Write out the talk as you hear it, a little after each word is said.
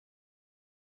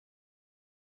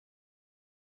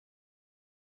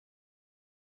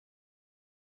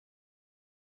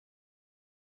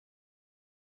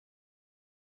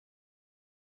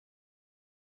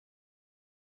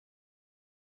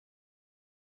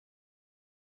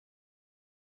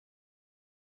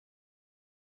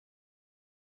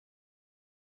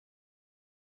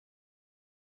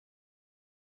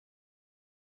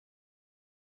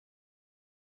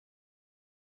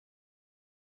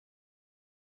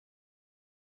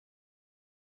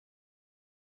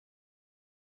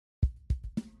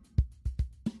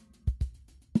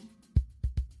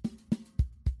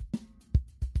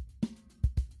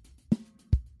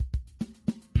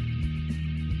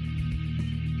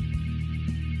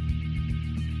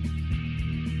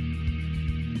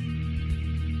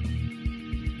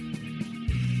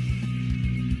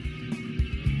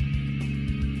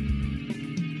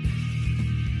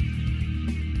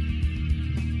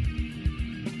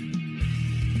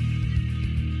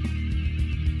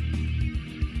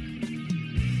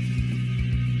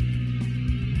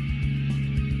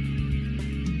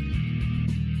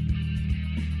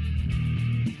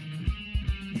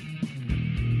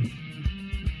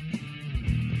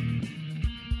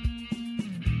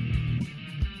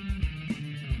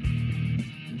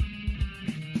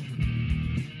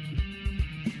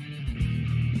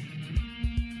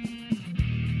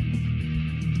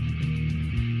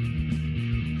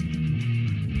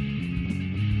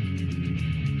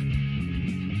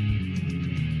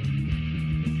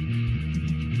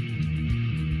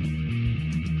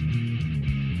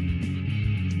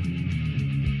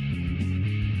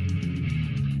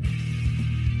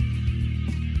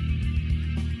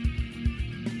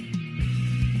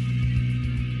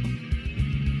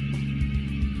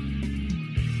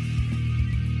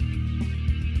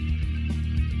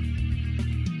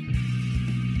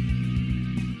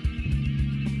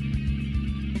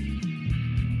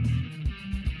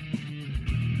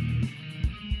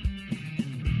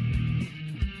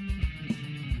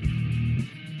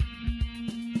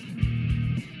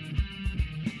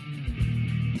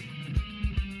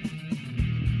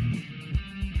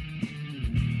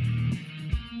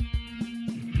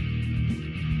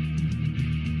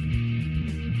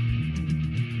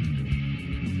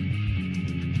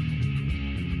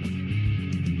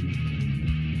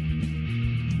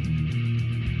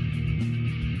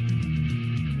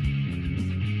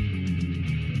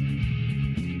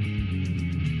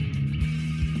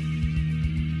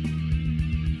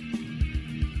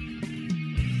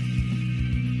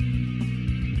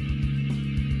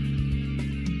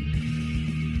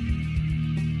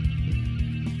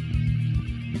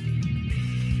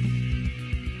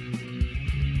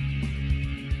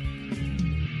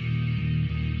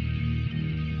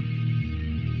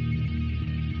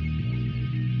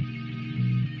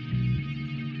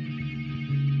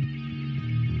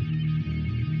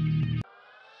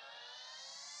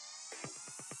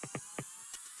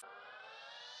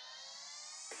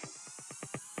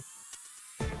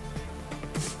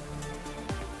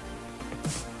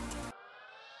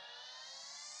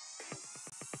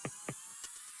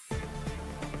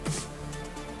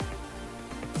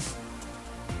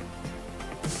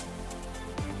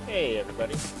Hey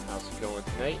everybody, how's it going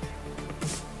tonight?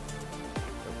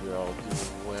 Hope you're all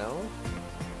doing well.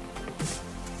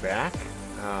 Back.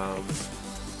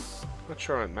 Not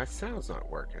sure my sound's not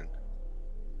working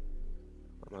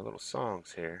on my little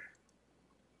songs here.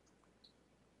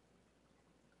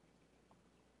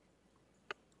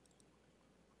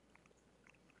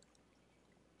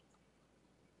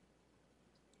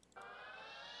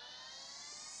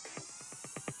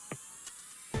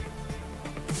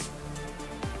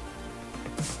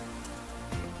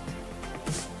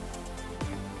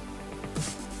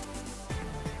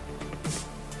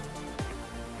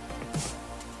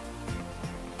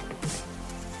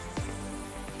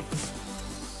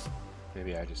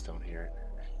 Maybe I just don't hear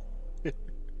it.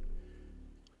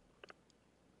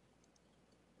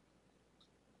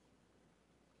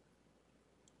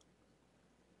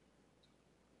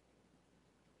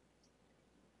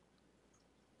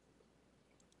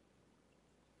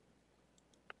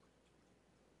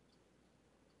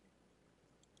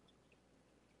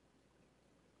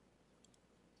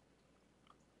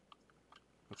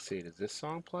 Let's see, does this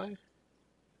song play?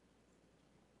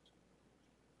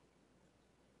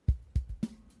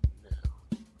 No.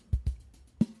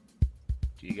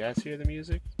 Do you guys hear the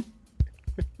music?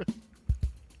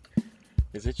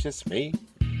 Is it just me?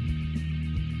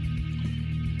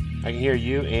 I can hear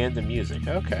you and the music.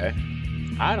 Okay.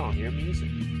 I don't hear music.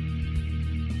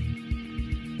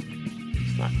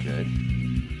 It's not good.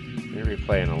 Let me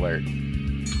replay an alert.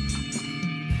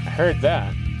 I heard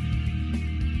that.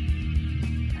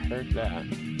 I heard that.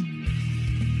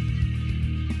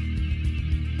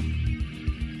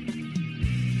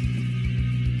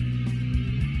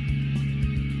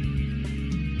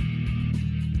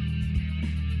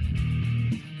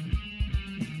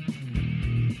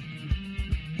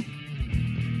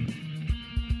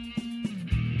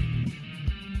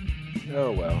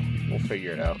 Oh well, we'll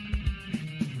figure it out.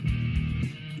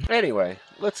 Anyway,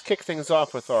 let's kick things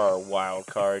off with our Wild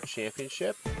Card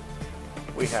Championship.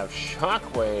 We have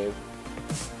Shockwave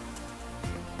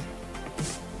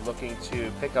looking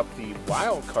to pick up the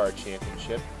Wild Card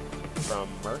Championship from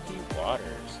Murky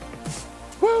Waters.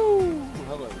 Woo!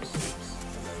 Hello, Soups.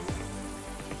 Hello.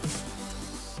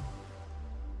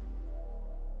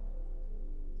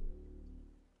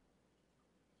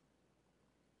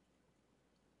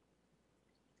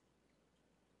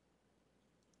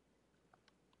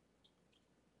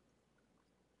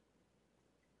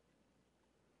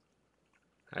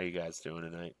 How you guys doing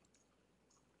tonight?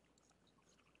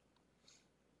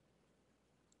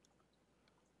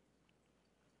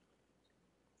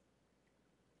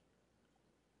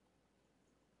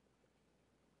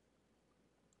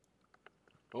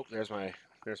 Oh, there's my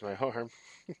arm.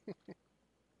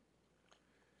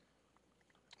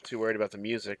 Too worried about the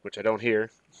music, which I don't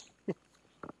hear.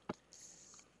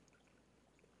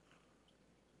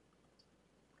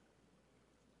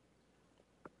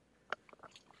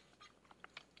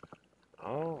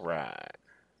 All right.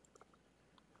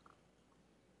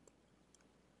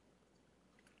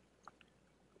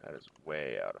 That is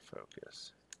way out of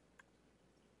focus.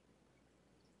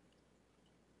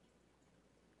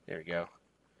 There we go.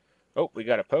 Oh, we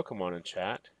got a Pokemon in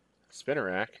chat.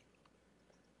 Spinarak.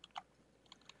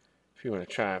 If you want to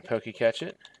try and Pokecatch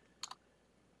it.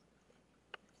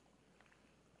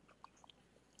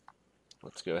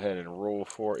 Let's go ahead and roll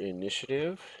for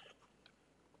initiative.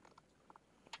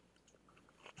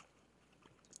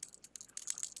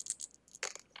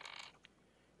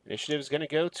 Initiative is going to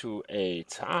go to a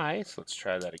tie, so let's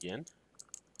try that again.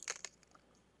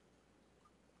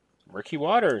 Murky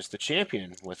Waters, the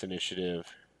champion, with initiative.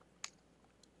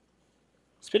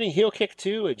 Spinning Heel Kick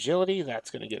 2, Agility,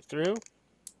 that's going to get through.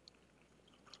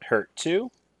 Hurt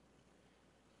 2.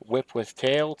 Whip with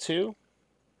Tail 2.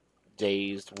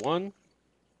 Dazed 1.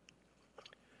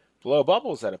 Blow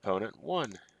Bubbles at opponent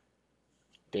 1.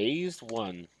 Dazed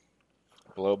 1.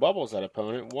 Blow Bubbles at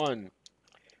opponent 1.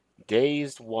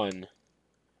 Dazed 1.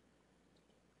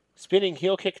 Spinning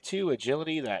Heel Kick 2,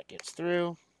 Agility, that gets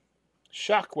through.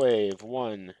 Shockwave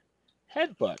 1.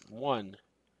 Headbutt 1.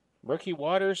 Murky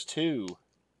Waters 2.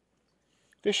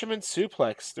 Fisherman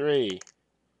Suplex 3.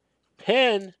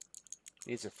 Pin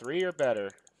needs a 3 or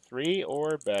better. 3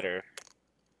 or better.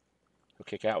 He'll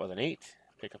kick out with an 8.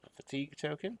 Pick up a fatigue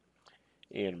token.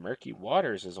 And Murky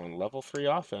Waters is on level 3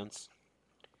 offense.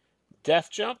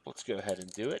 Death Jump, let's go ahead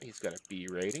and do it. He's got a B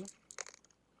rating.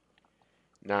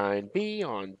 9B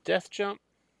on Death Jump.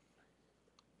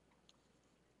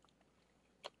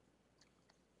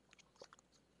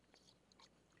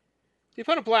 The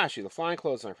opponent blasts you, the flying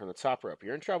clothesline from the top rope.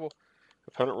 You're in trouble.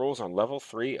 Opponent rolls on level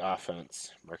 3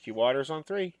 offense. Murky Waters on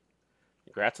 3.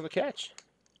 Congrats on the catch.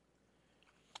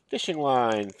 Fishing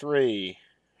line, 3.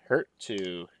 Hurt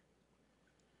 2.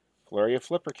 Flurry of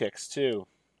flipper kicks, 2.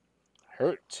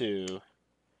 Hurt 2.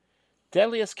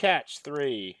 Deadliest catch,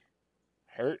 3.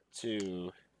 Hurt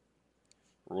 2.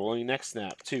 Rolling neck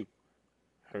snap, 2.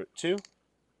 Hurt 2.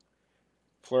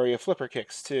 Flurry of flipper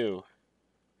kicks, 2.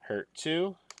 Hurt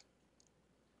 2.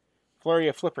 Flurry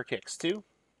of flipper kicks, 2.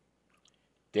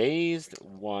 Dazed,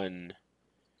 1.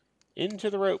 Into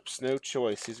the ropes, no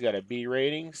choice. He's got a B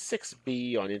rating.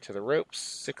 6B on Into the Ropes.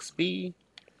 6B.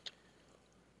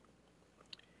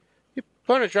 The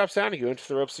opponent drops down to go into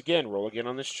the ropes again. Roll again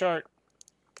on this chart.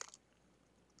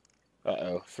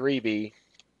 Uh-oh. 3B.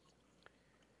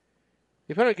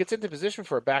 The opponent gets into position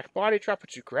for a back body drop,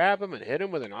 but you grab him and hit him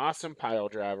with an awesome pile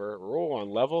driver. Roll on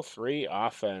level 3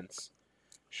 offense.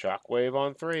 Shockwave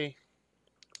on 3.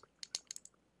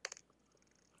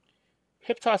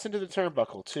 Hip toss into the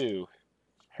turnbuckle, 2.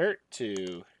 Hurt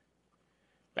 2.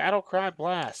 Battle Cry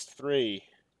Blast, 3.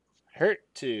 Hurt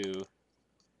 2.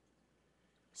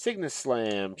 Cygnus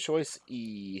Slam, choice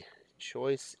E.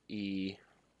 Choice E.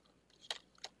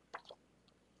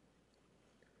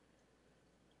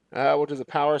 We'll do the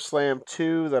Power Slam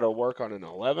 2. That'll work on an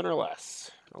 11 or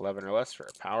less. 11 or less for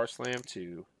a Power Slam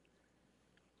 2.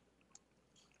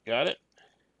 Got it?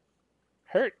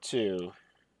 Hurt 2.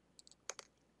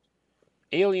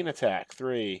 Alien Attack,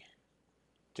 3.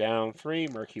 Down 3.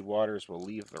 Murky Waters will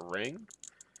leave the ring.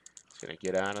 He's going to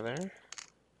get out of there.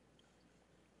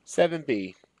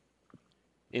 7B.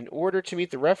 In order to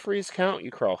meet the referee's count,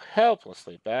 you crawl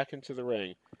helplessly back into the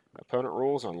ring. Opponent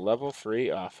rolls on level 3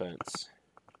 offense.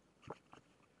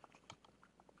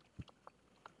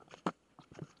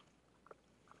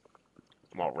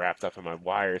 I'm all wrapped up in my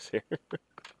wires here.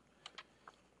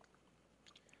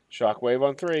 Shockwave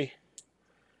on 3.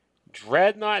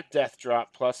 Dreadnought Death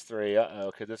Drop plus 3.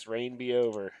 Uh-oh, could this reign be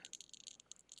over?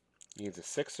 Needs a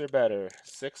 6 or better.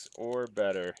 6 or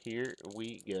better. Here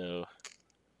we go.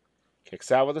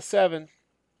 Kicks out with a 7.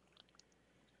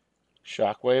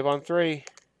 Shockwave on 3.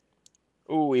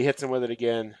 Ooh, he hits him with it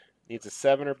again. Needs a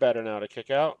 7 or better now to kick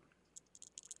out.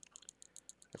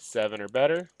 A 7 or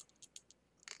better.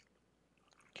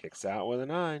 Kicks out with a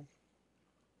 9.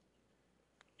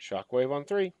 Shockwave on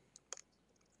 3.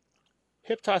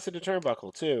 Hip toss into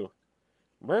turnbuckle, 2.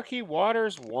 Murky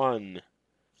Waters, 1.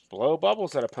 Blow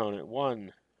bubbles at opponent,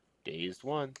 1. Dazed,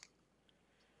 1.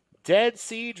 Dead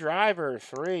Sea Driver,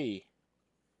 3.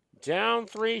 Down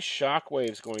 3.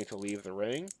 Shockwave's going to leave the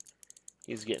ring.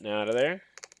 He's getting out of there.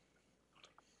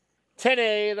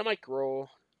 10A, the mic roll.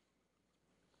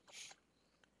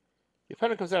 The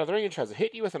opponent comes out of the ring and tries to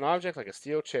hit you with an object like a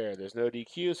steel chair. There's no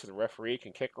DQ, so the referee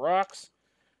can kick rocks.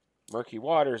 Murky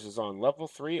Waters is on level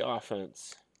 3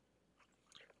 offense.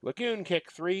 Lagoon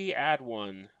kick, 3, add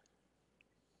 1.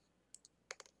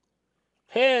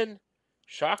 Pin!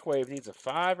 Shockwave needs a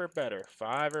 5 or better.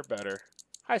 5 or better.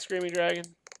 Hi, Screaming Dragon.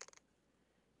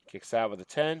 Kicks out with a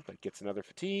 10, but gets another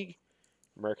fatigue.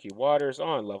 Murky Waters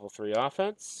on level 3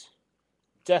 offense.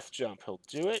 Death Jump, he'll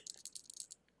do it.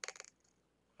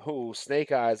 Oh,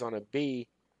 Snake Eyes on a B.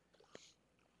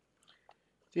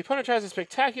 The opponent tries a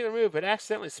spectacular move, but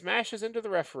accidentally smashes into the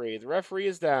referee. The referee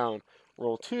is down.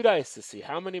 Roll 2 dice to see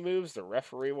how many moves the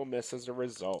referee will miss as a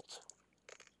result.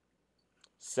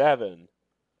 7.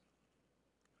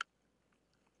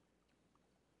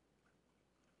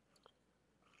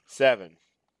 7.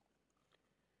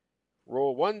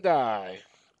 Roll 1 die.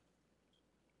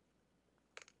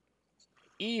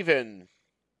 Even.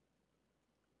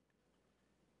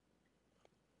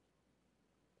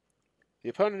 The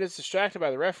opponent is distracted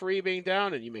by the referee being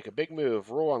down, and you make a big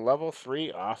move. Roll on level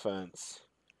 3 offense.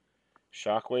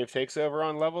 Shockwave takes over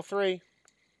on level 3.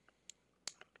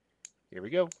 Here we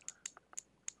go.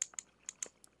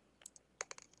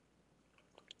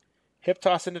 Hip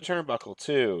toss into turnbuckle,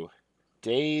 2.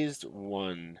 Dazed,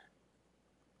 1.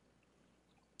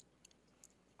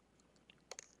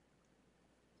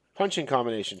 Punching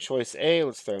combination, choice A.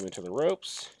 Let's throw him into the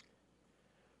ropes.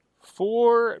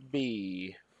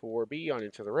 4B. 4B on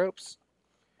Into the Ropes.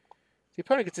 The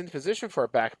opponent gets into position for a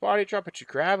back body drop, but you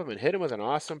grab him and hit him with an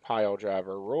awesome pile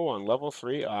driver. Roll on level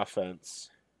 3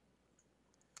 offense.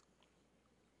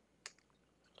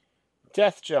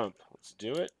 Death Jump. Let's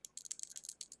do it.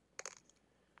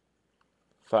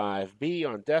 5B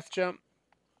on Death Jump.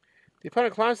 The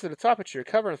opponent climbs to the top, but you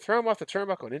recover and throw him off the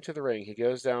turnbuckle and into the ring. He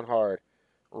goes down hard.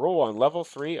 Roll on level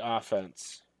 3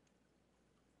 offense.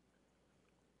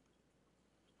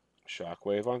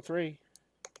 Shockwave on 3.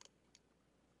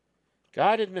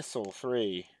 Guided Missile,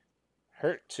 3.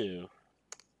 Hurt, 2.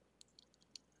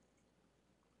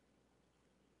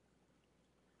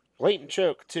 Blatant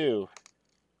Choke, 2.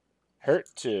 Hurt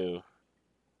 2.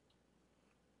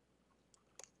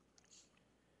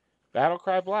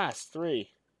 Battlecry Blast 3.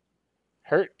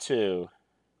 Hurt 2.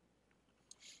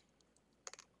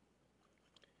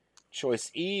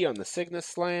 Choice E on the Cygnus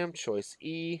Slam. Choice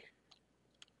E.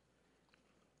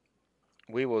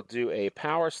 We will do a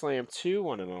Power Slam 2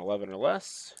 on an 11 or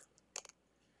less.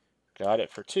 Got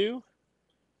it for 2.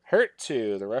 Hurt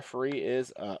 2. The referee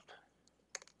is up.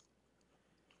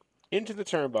 Into the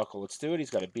turnbuckle. Let's do it. He's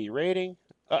got a B rating.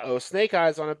 Uh-oh, Snake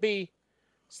Eyes on a B.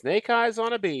 Snake Eyes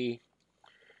on a B.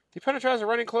 The opponent tries a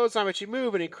running clothesline, but you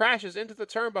move, and he crashes into the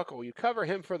turnbuckle. You cover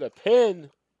him for the pin.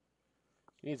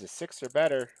 He needs a 6 or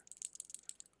better.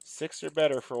 6 or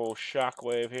better for old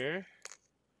Shockwave here.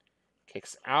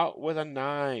 Kicks out with a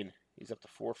 9. He's up to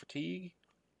 4 fatigue.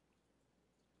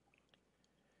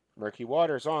 Murky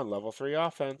Waters on level 3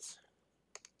 offense.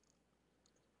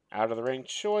 Out of the ring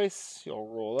choice. He'll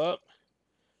roll up.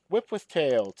 Whip with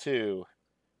tail 2.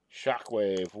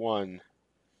 Shockwave 1.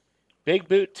 Big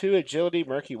Boot 2 agility.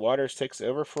 Murky Waters takes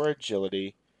over for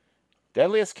agility.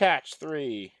 Deadliest Catch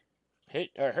 3.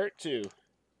 Hurt 2.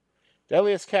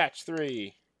 Deadliest Catch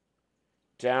 3.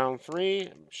 Down 3.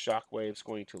 Shockwave's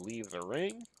going to leave the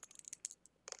ring.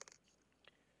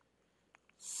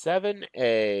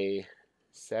 7A.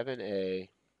 7A.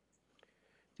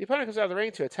 The opponent comes out of the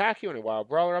ring to attack you in a wild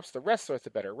brawler ups. The wrestler with the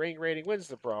better ring rating wins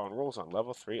the brawl and rolls on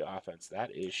level 3 offense.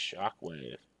 That is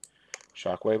Shockwave.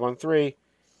 Shockwave on 3.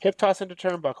 Hip toss into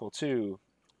turnbuckle 2.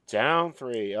 Down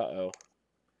 3. Uh-oh.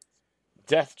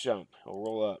 Death jump. He'll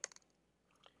roll up.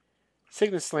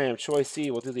 Cygnus Slam, choice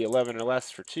C. We'll do the 11 or less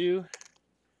for 2.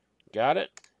 Got it.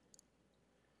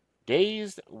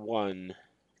 Dazed 1.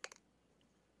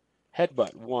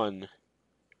 Headbutt 1.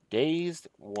 Dazed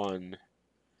 1.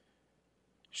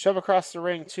 Shove across the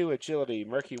ring 2. Agility.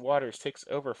 Murky Waters takes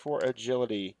over for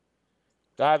agility.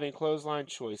 Diving clothesline,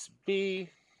 choice B.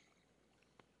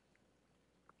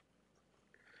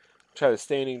 Try the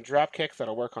standing drop kick.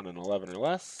 That'll work on an 11 or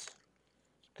less.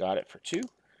 Got it for 2.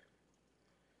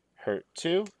 Hurt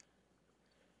 2.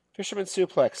 Fisherman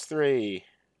Suplex 3.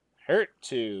 Hurt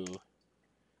 2.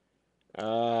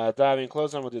 Diving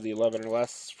clothesline, we'll do the 11 or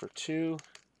less for 2.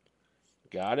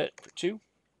 Got it for 2.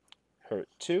 Hurt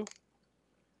 2.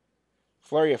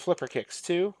 Flurry of Flipper Kicks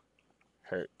 2.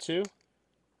 Hurt 2.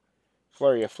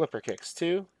 Flurry of Flipper Kicks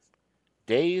 2.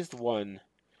 Dazed 1.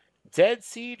 Dead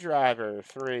Sea Driver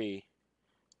 3.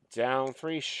 Down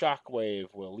 3. Shockwave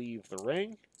will leave the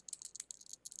ring.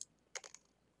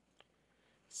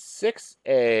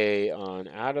 6A on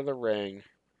out of the ring.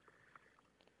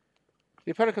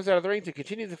 The opponent comes out of the ring to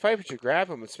continue the fight, but you grab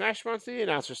him and smash him onto the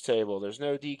announcer's table. There's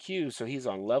no DQ, so he's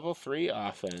on level 3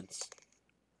 offense.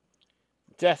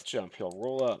 Death jump. He'll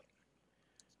roll up.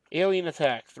 Alien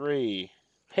attack 3.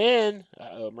 Pin.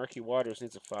 Uh-oh, Murky Waters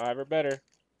needs a 5 or better.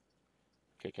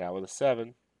 Kick out with a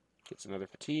 7. Gets another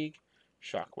fatigue.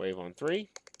 Shockwave on 3.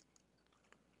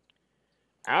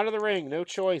 Out of the ring. No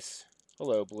choice.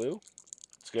 Hello, Blue.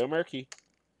 Let's go, Murky.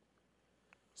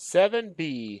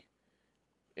 7B.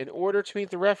 In order to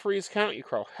meet the referee's count, you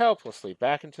crawl helplessly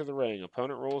back into the ring.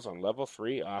 Opponent rolls on level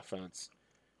 3 offense.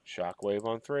 Shockwave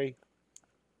on 3.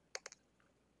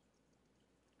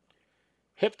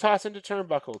 Hip toss into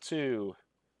turnbuckle 2.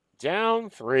 Down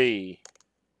 3.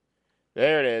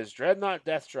 There it is. Dreadnought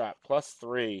Death Drop plus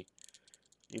 3.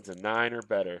 Needs a 9 or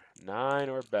better. 9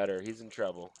 or better. He's in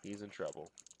trouble. He's in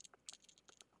trouble.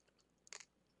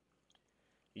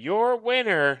 Your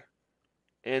winner,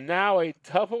 and now a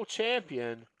double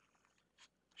champion,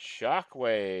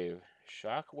 Shockwave.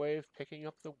 Shockwave picking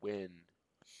up the win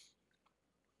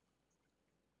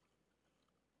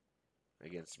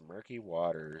against Murky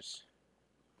Waters.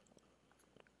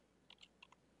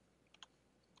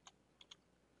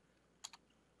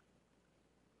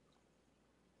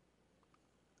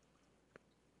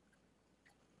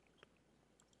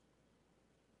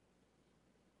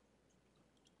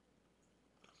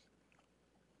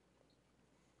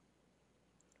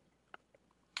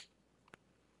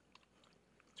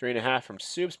 Three and a half from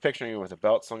Soups, picturing him with a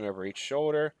belt slung over each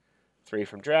shoulder. 3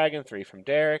 from Dragon, 3 from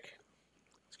Derek.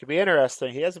 This could be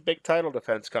interesting. He has a big title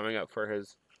defense coming up for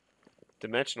his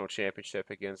Dimensional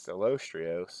Championship against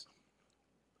Elostrios.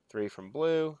 3 from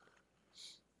Blue.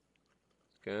 It's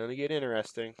gonna get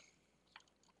interesting.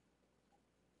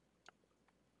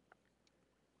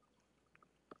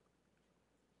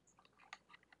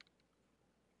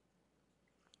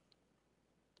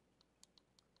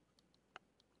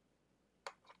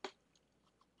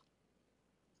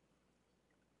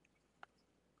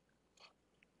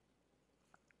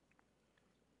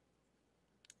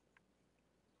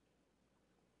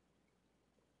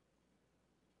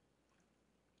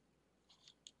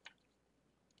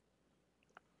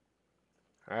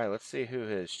 All right, let's see who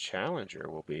his challenger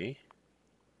will be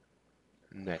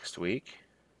next week.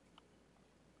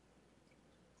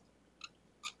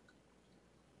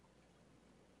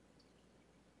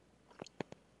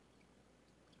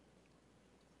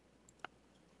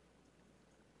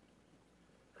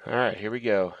 All right, here we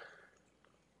go.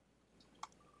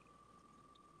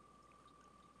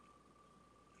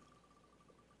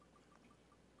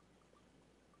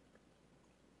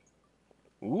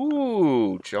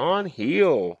 Ooh, John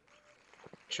Heel.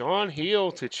 John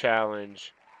Heel to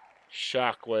challenge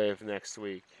Shockwave next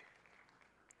week.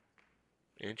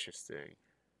 Interesting.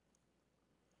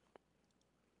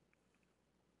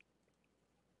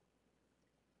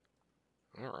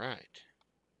 All right.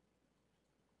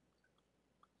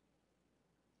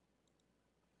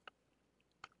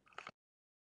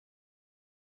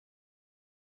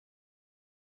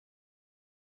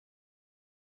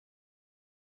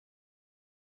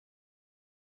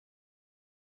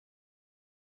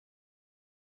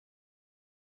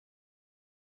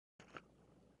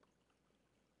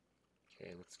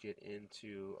 Okay, let's get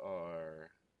into our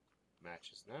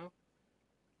matches now.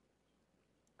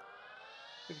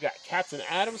 We've got Captain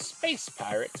Adam Space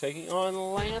Pirate taking on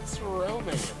Lance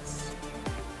Romance.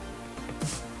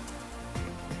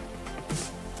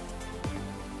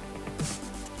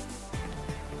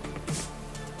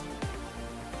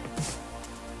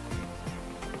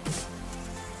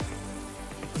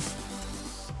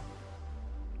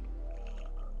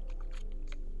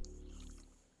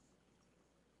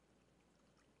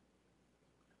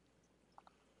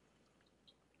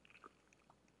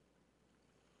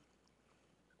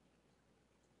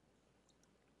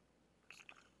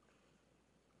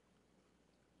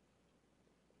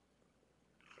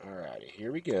 Alrighty,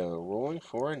 here we go. Rolling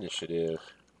for initiative.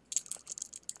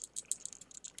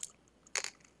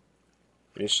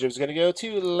 Initiative's going to go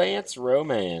to Lance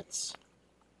Romance.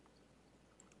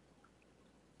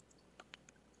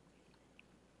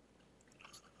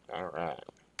 Alright.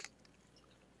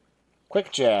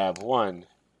 Quick Jab, 1.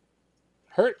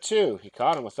 Hurt, 2. He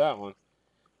caught him with that one.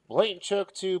 Blatant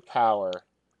Choke, 2. Power.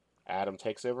 Adam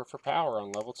takes over for Power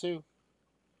on level 2.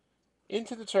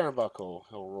 Into the turnbuckle.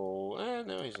 He'll roll.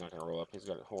 No, he's not going to roll up. He's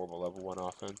got a horrible level 1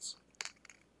 offense.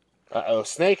 Uh-oh,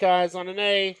 Snake Eyes on an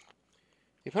A.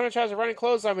 The opponent tries a running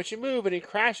clothesline, but you move, and he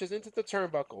crashes into the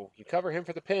turnbuckle. You cover him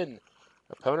for the pin.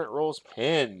 Opponent rolls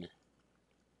pin.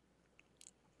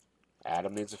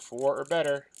 Adam needs a 4 or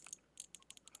better.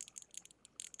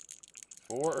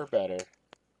 4 or better.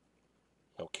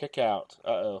 He'll kick out.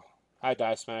 Uh-oh. Hi,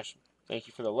 Die Smash. Thank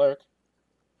you for the lurk.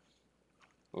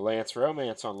 Lance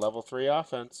Romance on level 3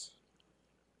 offense.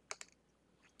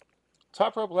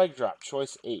 Top rope leg drop,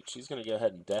 choice H. He's going to go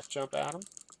ahead and death jump Adam.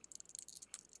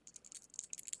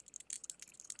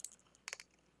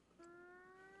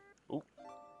 Oop.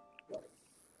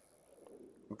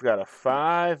 We've got a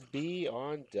 5B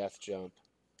on death jump.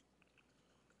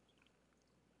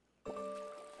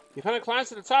 The opponent climbs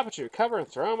to the top of you, cover and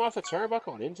throw him off the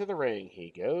turnbuckle and into the ring.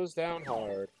 He goes down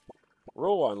hard.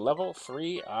 Roll on level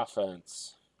 3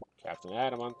 offense. Captain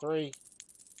Adam on 3.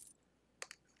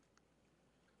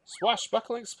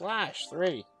 Swashbuckling splash,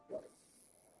 3.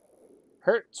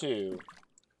 Hurt, 2.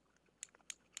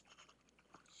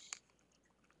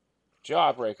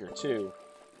 Jawbreaker, 2.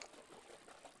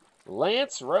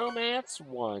 Lance Romance,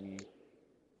 1.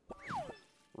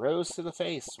 Rose to the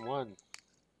face, 1.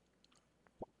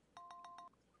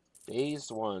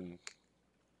 Dazed, 1.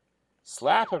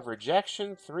 Slap of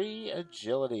rejection, 3.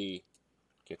 Agility.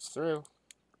 Gets through.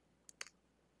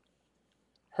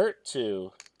 Hurt,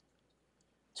 2.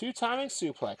 2 timing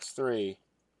suplex, 3.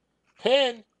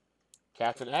 Pin.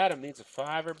 Captain Adam needs a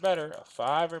 5 or better. A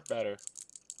 5 or better.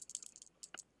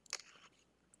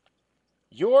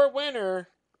 Your winner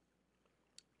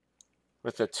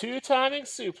with a 2 timing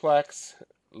suplex,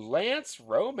 Lance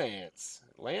Romance.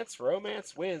 Lance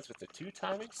Romance wins with the 2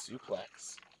 timing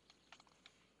suplex.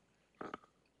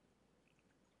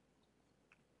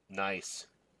 Nice.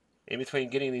 In between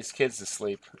getting these kids to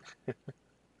sleep.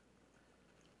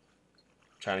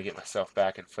 Trying to get myself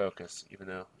back in focus, even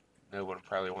though no one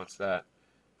probably wants that.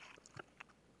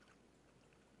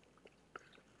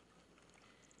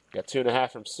 Got 2.5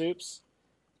 from Soups,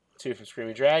 2 from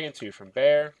Screaming Dragon, 2 from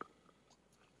Bear.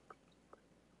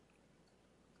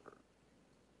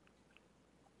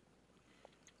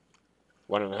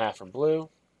 One and a half from Blue.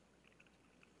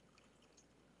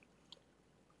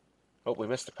 Oh, we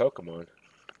missed a Pokemon.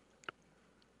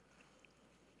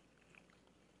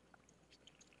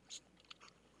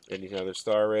 Any other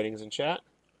star ratings in chat?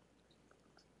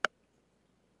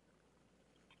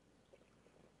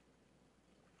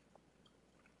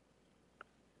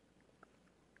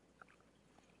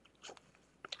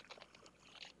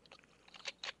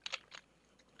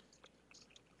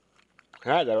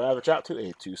 All right, that'll average out to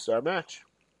a 2-star match.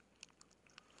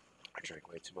 I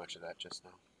drank way too much of that just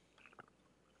now.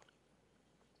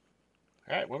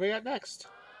 All right, what we got next?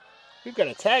 We've got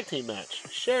a tag team match.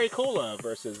 Sherry Cola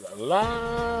versus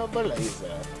La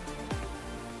Beleza.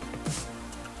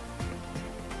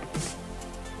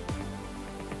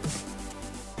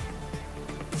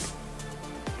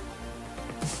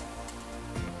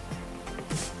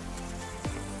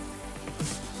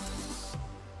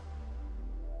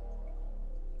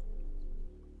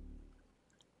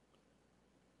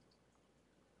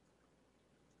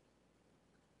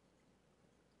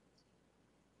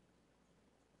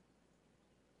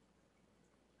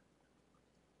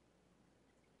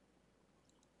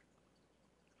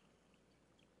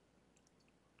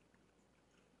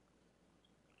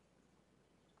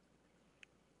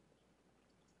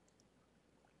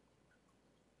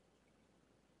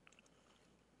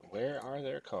 Where are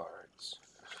their cards?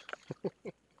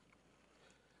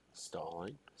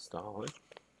 Stalling. All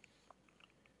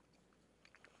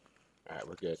right,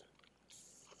 we're good.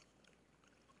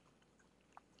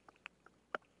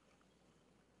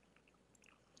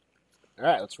 All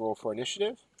right, let's roll for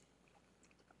initiative.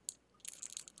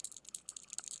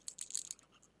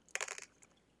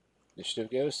 Initiative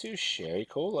goes to Sherry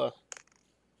Cola.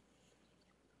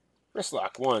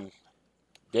 Wristlock 1.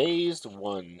 Dazed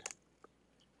 1.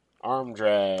 Arm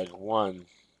drag 1.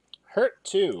 Hurt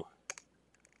 2.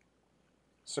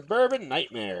 Suburban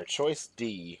Nightmare. Choice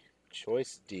D.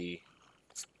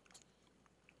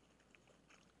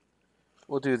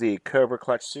 We'll do the Cobra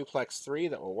Clutch Suplex 3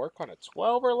 that will work on a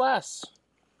 12 or less.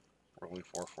 Rolling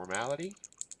for formality.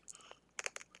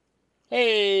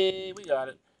 Hey, we got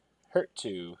it. Hurt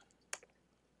 2.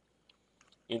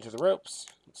 Into the Ropes.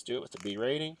 Let's do it with the B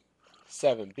rating.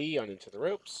 7B on Into the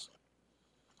Ropes.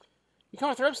 You come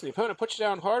with the ropes and the opponent puts you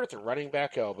down hard with a running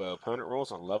back elbow. Opponent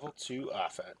rolls on level 2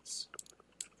 offense.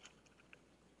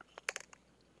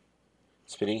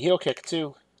 Spinning heel kick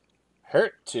 2.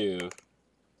 Hurt 2.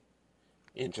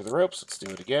 Into the ropes. Let's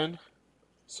do it again.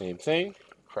 Same thing.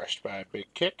 Crushed by a big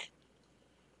kick.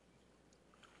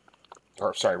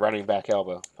 Or, sorry, running back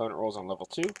elbow. Opponent rolls on level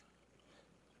 2.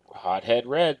 Hothead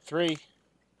red 3.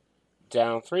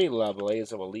 Down 3. La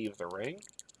Beleza will leave the ring.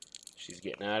 She's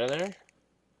getting out of there.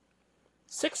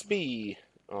 6B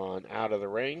on out of the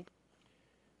ring.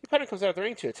 The opponent comes out of the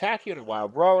ring to attack you in a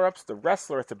wild brawler ups. The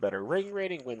wrestler with the better ring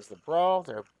rating wins the brawl.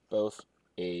 They're both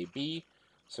AB.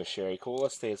 So Sherry Cola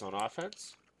stays on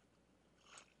offense.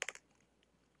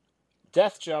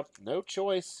 Death jump, no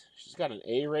choice. She's got an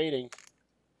A rating.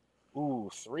 Ooh,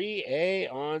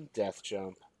 3A on death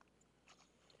jump.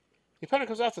 The opponent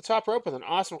comes off the top rope with an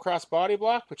awesome cross body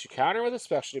block, but you counter with a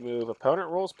specialty move. Opponent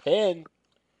rolls pin.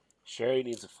 Sherry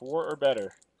needs a 4 or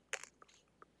better.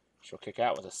 She'll kick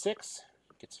out with a 6.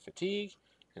 Gets fatigue.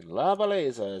 And La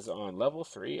Beleza is on level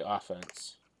 3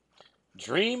 offense.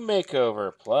 Dream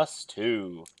Makeover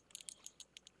 +2.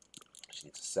 She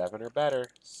needs a 7 or better.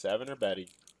 7 or better.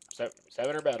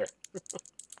 7 or better.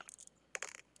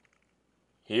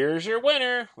 Here's your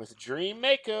winner with Dream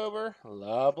Makeover,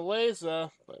 La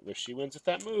Beleza. But if she wins with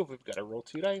that move, we've got to roll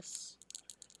 2 dice.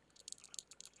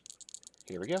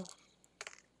 Here we go.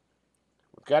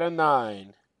 We've got a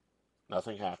 9.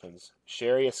 Nothing happens.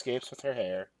 Sherry escapes with her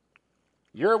hair.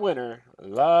 Your winner,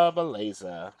 La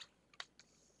Beleza.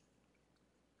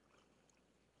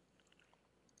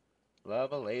 La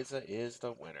Beleza is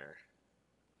the winner.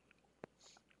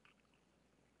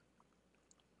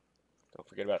 Don't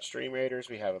forget about Stream Raiders.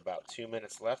 We have about 2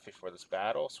 minutes left before this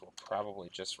battle, so we'll probably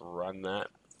just run that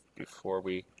before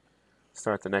we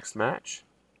start the next match.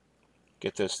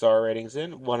 Get those star ratings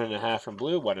in. 1.5 from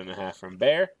Blue, 1.5 from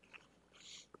Bear.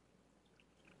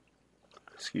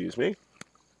 Excuse me.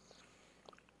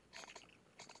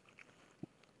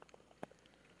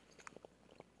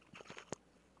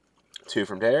 Two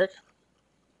from Derek.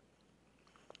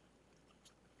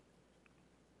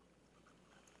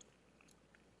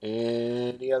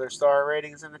 Any other star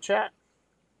ratings in the chat?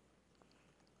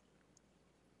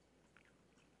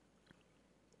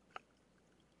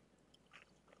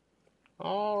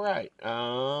 All right.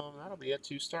 That'll be a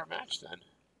 2-star match then.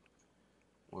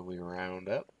 When we round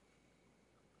up.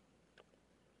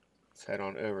 Let's head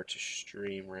on over to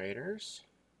Stream Raiders.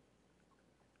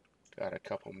 Got a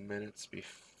couple minutes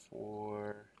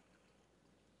before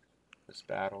this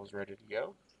battle is ready to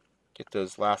go. Get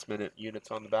those last minute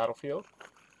units on the battlefield.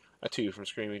 A 2 from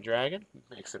Screaming Dragon.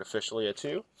 Makes it officially a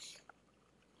 2.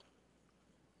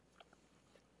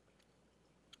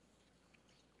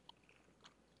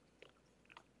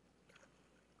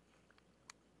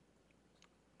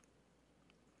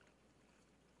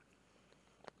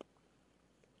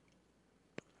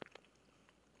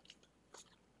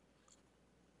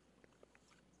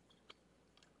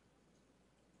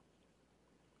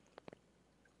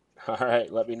 All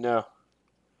right, let me know.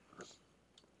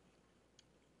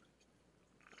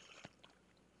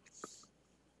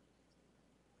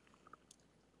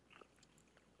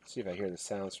 See if I hear the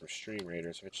sounds from Stream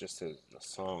Raiders, if it's just the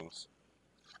songs.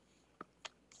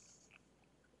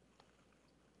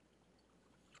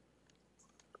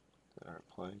 That aren't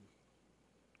playing.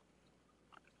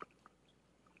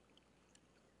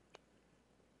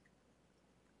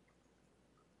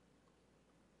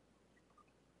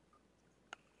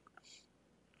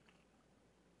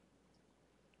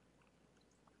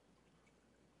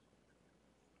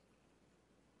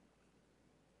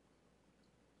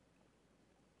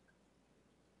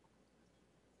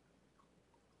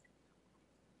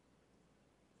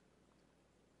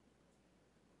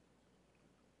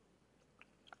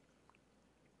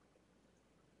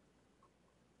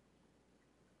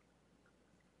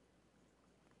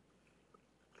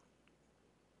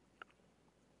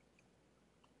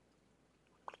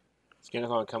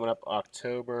 Skin-a-thon coming up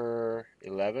October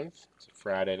 11th. It's a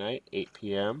Friday night, 8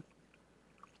 p.m.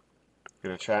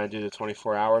 Gonna try and do the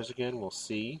 24 hours again. We'll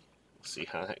see. We'll see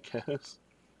how that goes.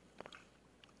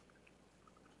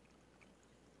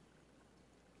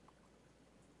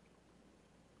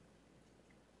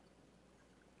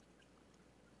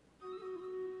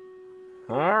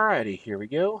 Alrighty, here we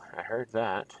go. I heard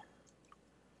that.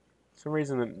 For some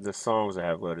reason the songs I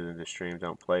have loaded into stream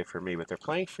don't play for me, but they're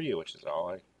playing for you, which is all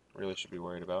I really should be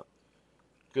worried about.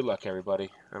 Good luck, everybody.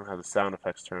 I don't have the sound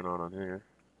effects turned on here.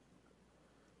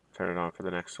 Turn it on for the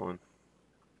next one.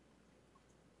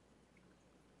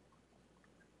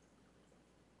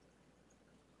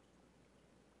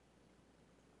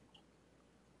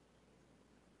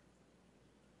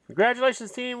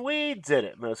 Congratulations, team. We did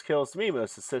it. Most kills to me,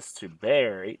 most assists to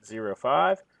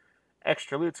Bear805.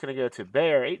 Extra loot's going to go to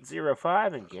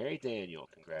Bear805 and Gary Daniel.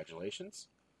 Congratulations.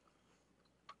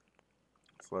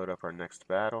 Let's load up our next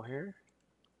battle here.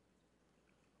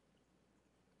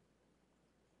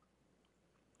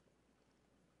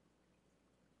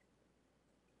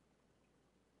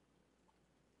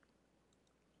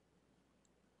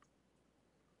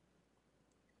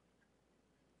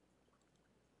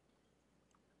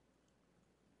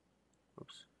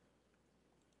 Oops.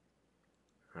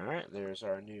 Alright, there's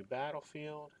our new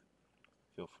battlefield.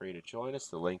 Feel free to join us.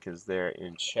 The link is there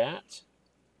in chat.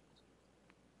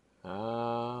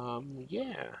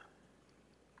 Yeah.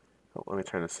 Oh, let me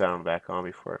turn the sound back on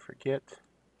before I forget.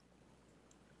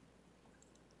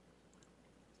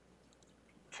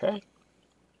 Okay.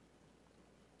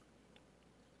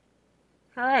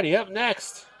 Alrighty, up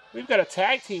next, we've got a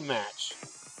tag team match.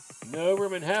 No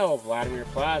Room in Hell, Vladimir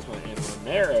Plasma and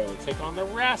Romero take on the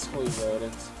Rascally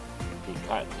Rodents, Pete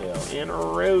Cottontail and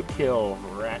Roadkill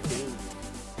Raccoon.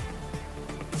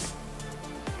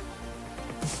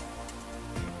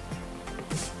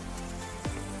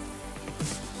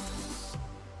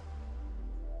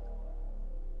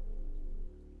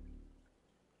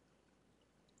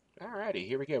 Alrighty,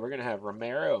 here we go. We're going to have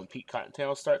Romero and Pete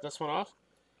Cottontail start this one off.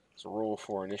 It's a Rule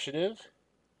 4 initiative.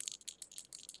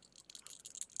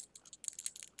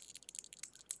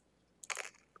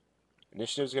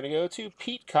 Initiative's going to go to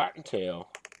Pete Cottontail.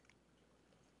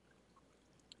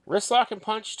 Wristlock and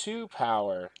Punch 2,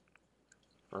 Power.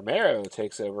 Romero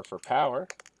takes over for Power.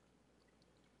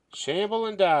 Shamble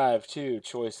and Dive 2,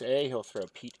 Choice A. He'll throw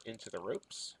Pete into the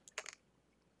ropes.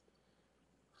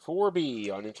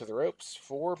 4B on Into the Ropes.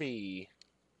 4B.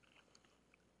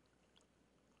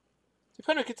 The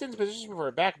opponent gets into position for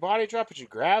a back body drop, but you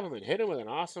grab him and hit him with an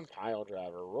awesome pile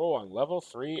driver. Roll on level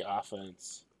 3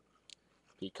 offense.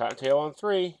 Pete Cottontail on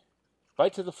 3.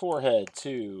 Bite to the forehead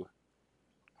 2.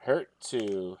 Hurt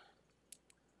 2.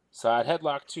 Side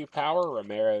headlock 2, Power.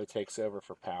 Romero takes over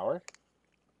for Power.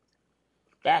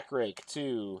 Back rake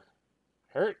 2.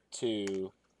 Hurt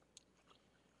 2.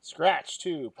 Scratch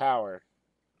 2, Power.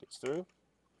 Gets through.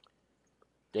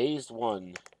 Dazed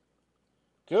 1.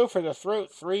 Go for the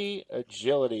throat 3,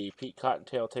 Agility. Pete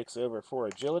Cottontail takes over for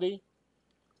Agility.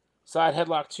 Side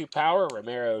headlock 2, Power.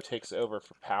 Romero takes over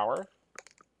for Power.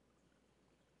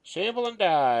 Shamble and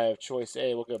Dive. Choice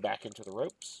A will go back into the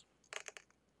ropes.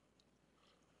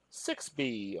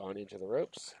 6B on Into the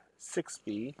Ropes.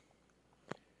 6B.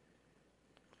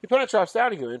 The opponent drops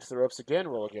down, you go into the ropes again.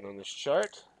 Roll again on this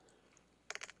chart.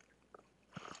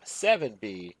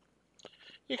 7B.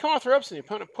 You come off the ropes and the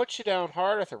opponent puts you down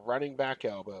hard with a running back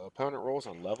elbow. Opponent rolls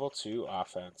on level 2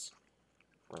 offense.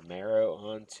 Romero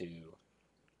on 2.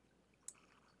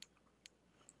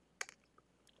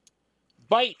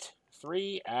 Bite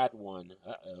 3, add 1.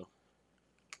 Uh-oh.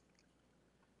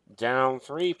 Down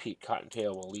 3, Pete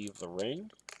Cottontail will leave the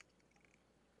ring.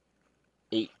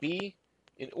 8B.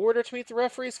 In order to meet the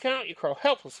referee's count, you crawl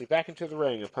helplessly back into the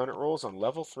ring. Opponent rolls on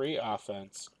level 3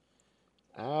 offense.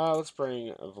 Let's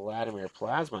bring Vladimir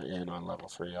Plasma in on level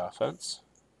 3 offense.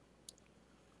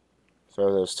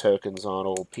 Throw those tokens on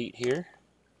old Pete here.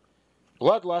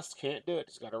 Bloodlust can't do it.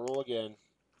 He's got to roll again.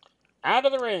 Out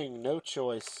of the ring, no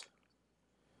choice.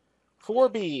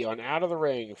 4B on out of the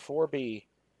ring, 4B.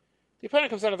 The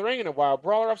opponent comes out of the ring in a wild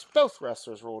brawler ups. Both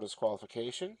wrestlers roll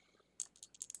disqualification.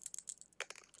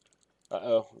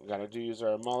 Uh-oh, got to use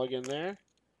our mulligan there.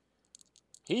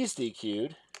 He's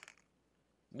DQ'd.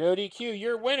 No DQ,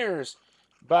 you're winners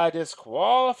by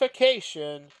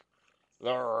disqualification.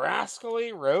 The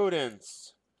Rascally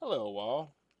Rodents. Hello,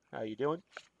 Wall. How you doing?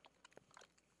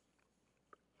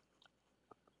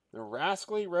 The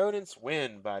Rascally Rodents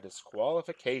win by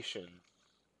disqualification.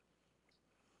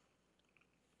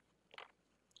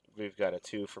 We've got a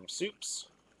 2 from Soups.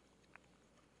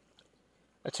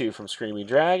 A 2 from Screaming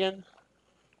Dragon.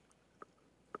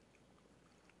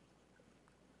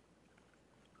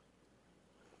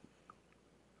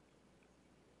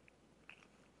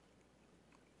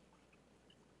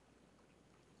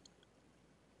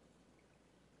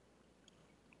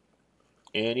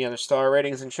 Any other star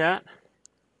ratings in chat?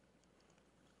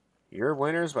 Your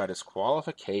winners by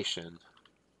disqualification.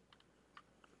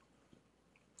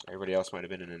 Everybody else might have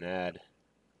been in an ad.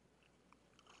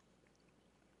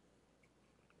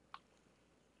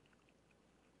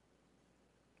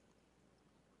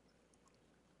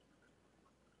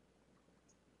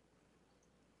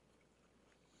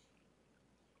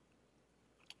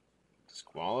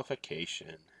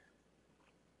 Disqualification.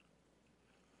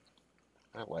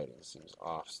 That lighting seems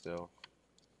off still.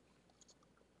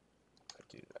 I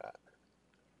do that.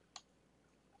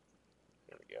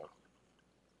 There we go.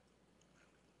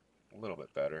 A little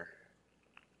bit better.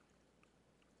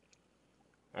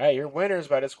 All right, your winners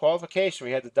by disqualification.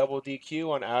 We had the double DQ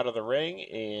on Out of the Ring,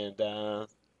 and No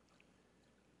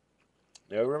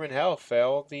Room in Hell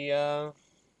failed the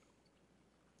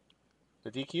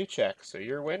DQ check. So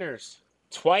your winners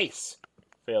twice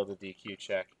failed the DQ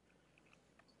check.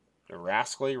 The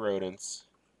Rascally Rodents.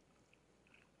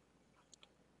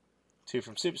 2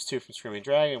 from Soups, 2 from Screaming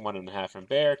Dragon, 1.5 from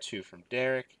Bear, 2 from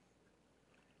Derek.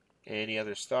 Any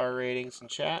other star ratings in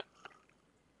chat?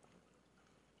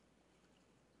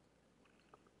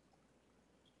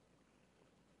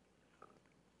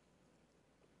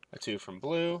 A 2 from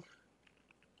Blue.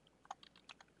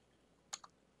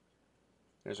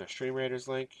 There's our Stream Raiders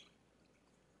link.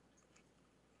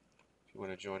 If you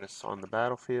want to join us on the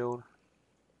battlefield.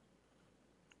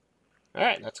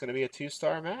 Alright, that's going to be a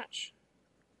 2-star match.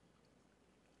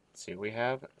 Let's see what we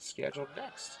have scheduled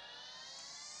next.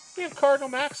 We have Cardinal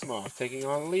Maximoff taking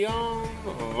on Leon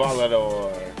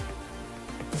Volador.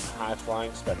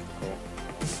 High-flying spectacle.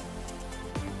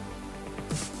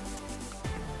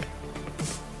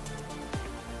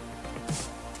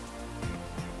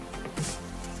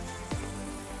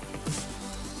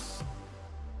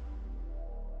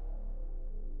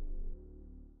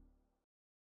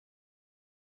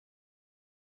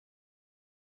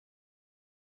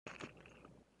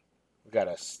 We've got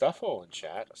a Stuffle in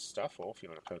chat. A Stuffle, if you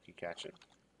want to pokey catch it.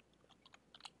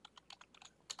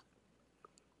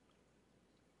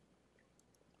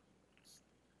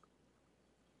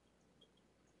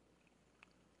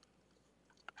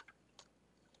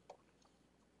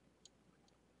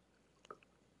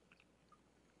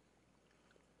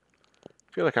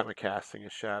 I feel like I'm casting a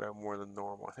shadow more than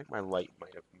normal. I think my light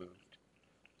might have moved.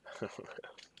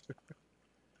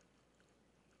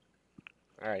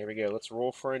 Alright, here we go. Let's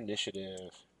roll for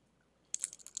initiative.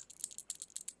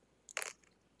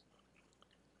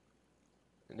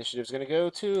 Initiative's going to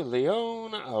go to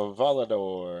Leon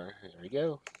Volador. There we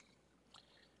go.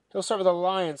 He'll start with a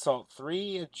Lion Salt,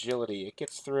 3 agility. It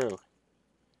gets through.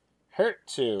 Hurt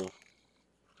 2.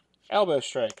 Elbow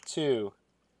Strike 2.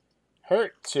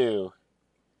 Hurt 2.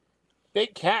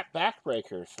 Big Cat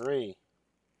Backbreaker 3.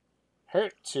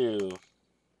 Hurt 2.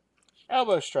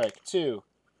 Elbow Strike 2.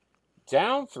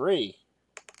 Down 3.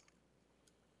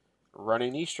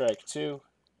 Running Knee Strike 2.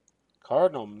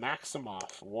 Cardinal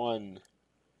Maximoff 1.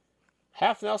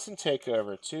 Half Nelson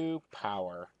Takeover 2.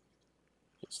 Power.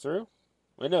 Gets through.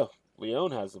 Wait, no.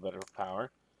 Leon has the better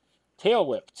power. Tail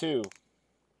Whip 2.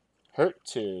 Hurt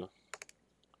 2.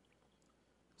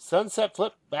 Sunset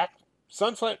Flip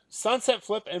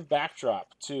and Backdrop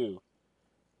 2.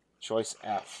 Choice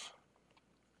F.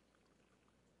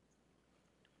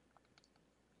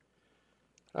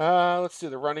 Let's do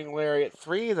the Running Lariat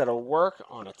 3. That'll work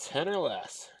on a 10 or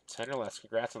less. 10 or less.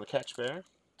 Congrats on the catch, Bear.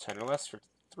 10 or less for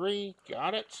 3.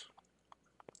 Got it.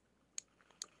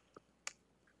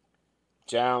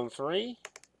 Down 3.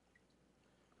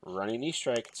 Running knee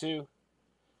strike 2.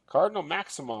 Cardinal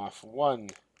Maximoff 1.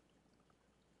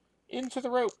 Into the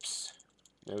Ropes.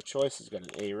 No Choice has got an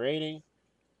A rating.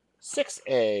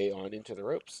 6A on Into the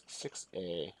Ropes.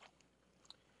 6A.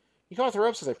 You come off the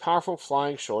ropes as a powerful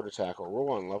flying shoulder tackle.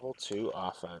 Rule on level 2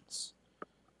 offense.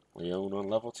 Leon on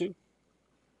level 2.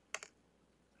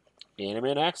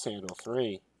 Animan Axe Handle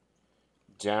 3.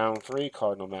 Down 3.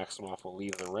 Cardinal Maximoff will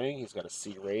leave the ring. He's got a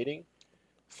C rating.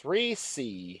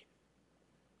 3C.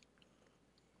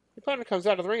 The opponent comes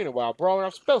out of the ring in a wild brawl.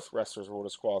 Both wrestlers rule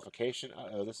disqualification.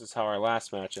 Uh-oh, this is how our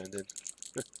last match ended.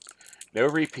 No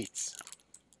repeats.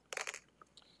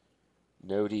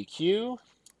 No DQ.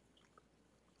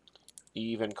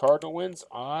 Even Cardinal wins.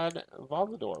 Odd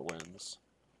Volador wins.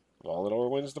 Volador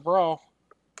wins the brawl.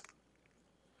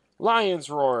 Lions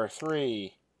Roar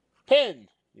 3. Pin.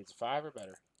 Needs a 5 or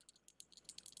better.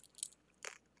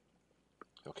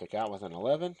 He'll kick out with an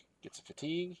 11. Gets a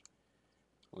fatigue.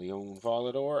 Leon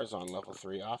Volador is on level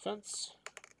 3 offense.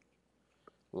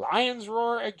 Lions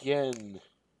Roar again.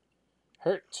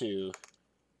 Hurt 2.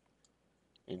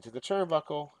 Into the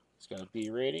turnbuckle. It's got a B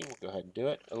rating. We'll go ahead and do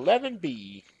it.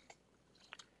 11B.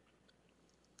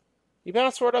 You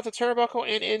bounce forward off the turnbuckle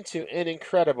and into an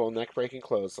incredible neck-breaking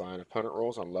clothesline. Opponent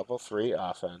rolls on level 3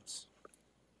 offense.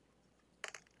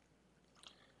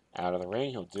 Out of the ring,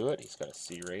 he'll do it. He's got a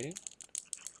C rating.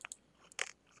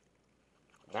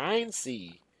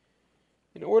 9C.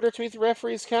 In order to meet the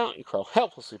referee's count, you crawl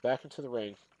helplessly back into the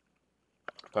ring.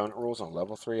 Opponent rolls on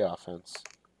level 3 offense.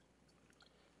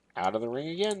 Out of the ring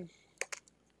again.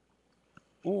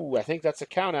 Ooh, I think that's a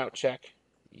count-out check.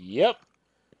 Yep.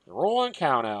 Roll on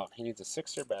count-out. He needs a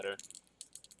 6 or better.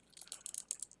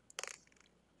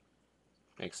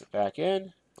 Makes it back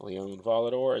in. Leon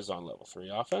Volador is on level 3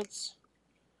 offense.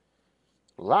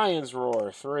 Lions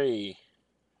Roar 3.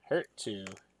 Hurt 2.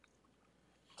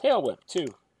 Tail Whip 2.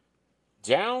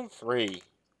 Down 3.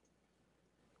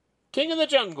 King of the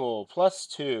Jungle plus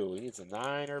 2. He needs a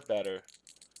 9 or better.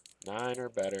 9 or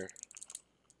better.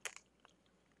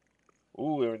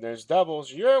 Ooh, and there's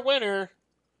doubles. You're a winner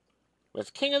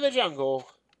with King of the Jungle,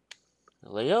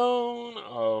 Leon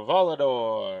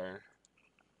Volador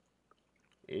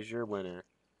is your winner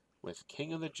with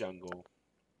King of the Jungle.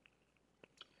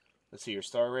 Let's see your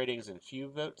star ratings and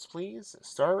feud votes, please.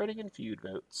 Star rating and feud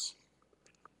votes.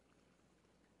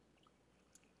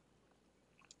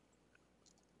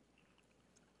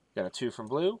 Got a 2 from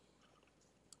Blue.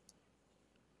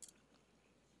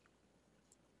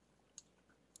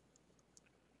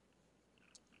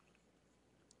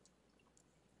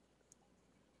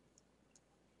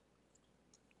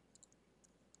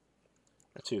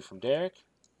 A 2 from Derek.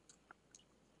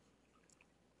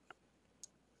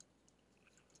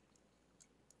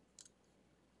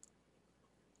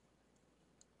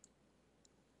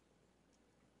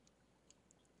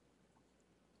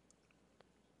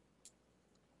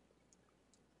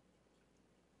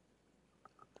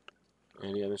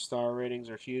 Any other star ratings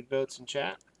or feud votes in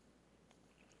chat?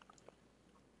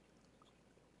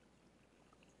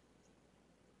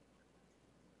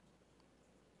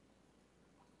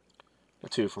 A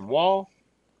 2 from Wall.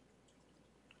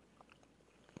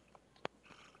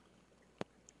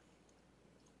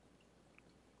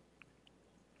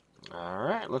 All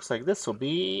right, looks like this will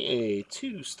be a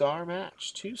 2-star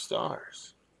match. 2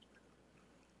 stars.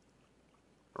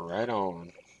 Right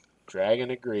on. Dragon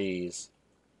agrees.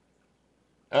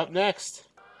 Up next,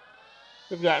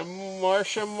 we've got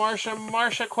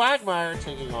Marsha Quagmire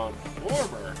taking on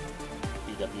former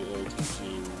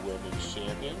PWOTG Women's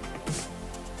Champion,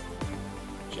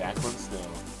 Jacqueline Snow.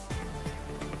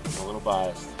 I'm a little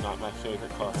biased. Not my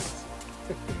favorite cards.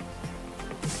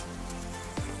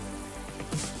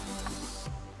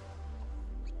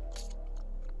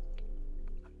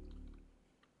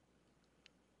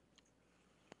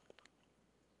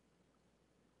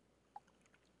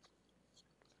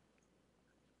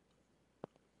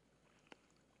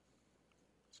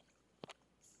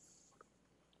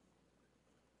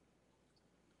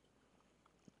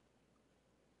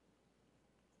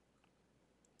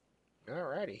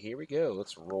 Alrighty, here we go.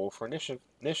 Let's roll for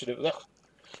initiative. Ugh.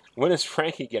 When is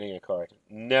Frankie getting a card?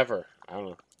 Never. I don't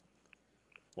know.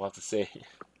 We'll have to see.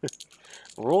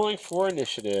 Rolling for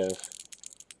initiative.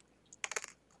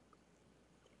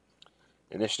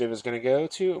 Initiative is going to go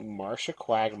to Marsha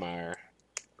Quagmire.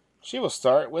 She will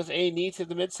start with a knee to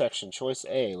the midsection. Choice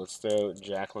A. Let's throw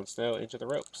Jacqueline Snow into the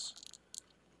ropes.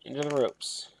 Into the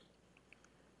ropes.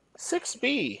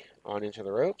 6B on Into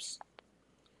the Ropes.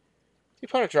 The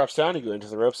opponent drops down to go into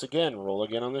the ropes again. Roll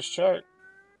again on this chart.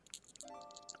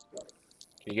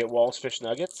 Can you get Wall's Fish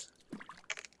Nuggets?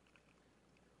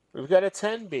 We've got a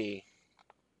 10B.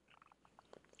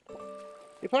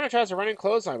 The opponent tries a running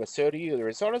clothesline, but so do you. The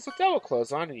result is a double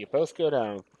clothesline, and you both go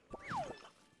down.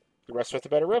 The wrestler with the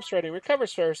better ropes rating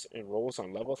recovers first and rolls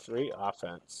on level 3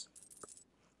 offense.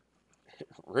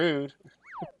 Rude.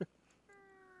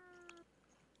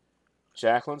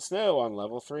 Jacqueline Snow on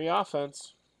level 3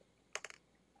 offense.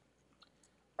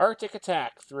 Arctic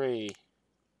Attack 3.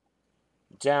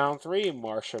 Down 3.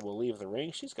 Marsha will leave the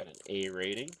ring. She's got an A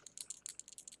rating.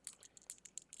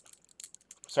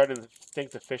 I'm starting to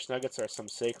think the fish nuggets are some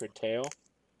sacred tale.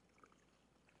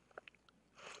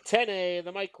 10A,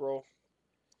 the mic roll.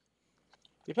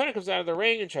 The opponent comes out of the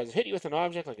ring and tries to hit you with an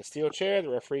object like a steel chair. The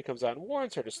referee comes out and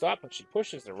warns her to stop, but she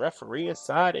pushes the referee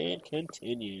aside and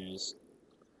continues.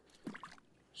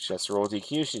 She has to roll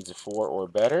DQ. She needs a 4 or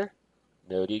better.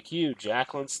 No DQ.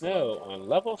 Jacqueline Snow on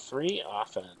level 3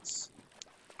 offense.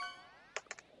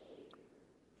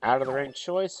 Out of the ring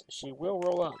choice. She will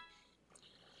roll up.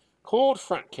 Cold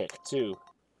front kick 2.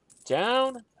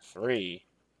 Down 3.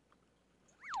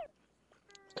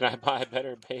 Can I buy a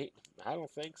better bait? I don't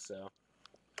think so.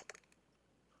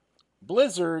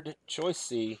 Blizzard choice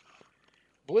C.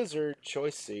 Blizzard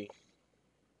choice C.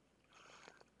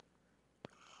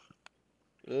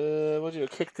 We'll do a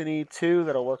kick to knee 2.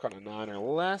 That'll work on a 9 or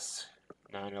less.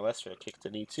 9 or less for a kick to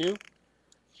knee 2.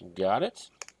 Got it.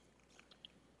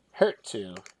 Hurt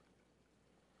 2.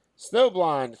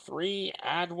 Snowblind 3.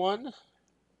 Add 1.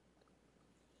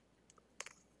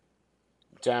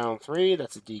 Down 3.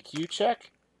 That's a DQ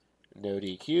check. No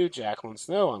DQ. Jacqueline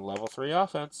Snow on level 3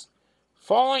 offense.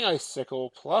 Falling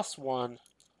Icicle +1.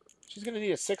 She's going to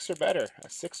need a 6 or better. A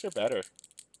 6 or better.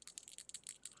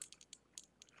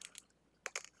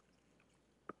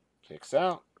 Kicks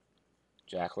out.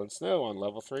 Jacqueline Snow on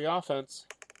level 3 offense.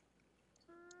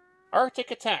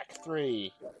 Arctic Attack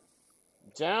 3.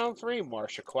 Down 3.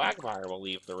 Marsha Quagmire will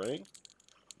leave the ring.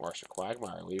 Marsha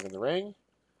Quagmire leaving the ring.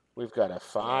 We've got a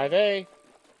 5A.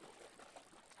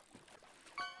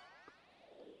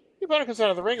 The opponent comes out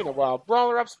of the ring in a wild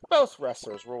brawler ups. Both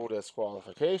wrestlers roll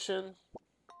disqualification.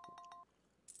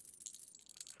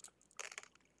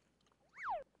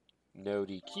 No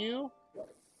DQ.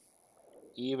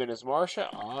 Even as Marsha,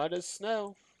 odd as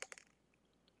Snow.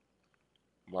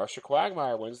 Marsha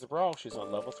Quagmire wins the brawl. She's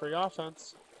on level 3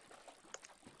 offense.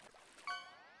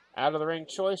 Out of the ring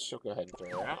choice. She'll go ahead and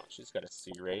throw her out. She's got a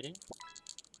C rating.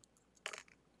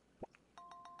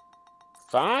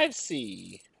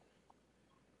 5C.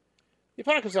 The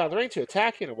opponent comes out of the ring to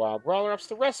attack you in a wild brawler ups.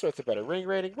 The wrestler with the better ring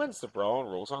rating wins the brawl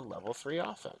and rolls on level 3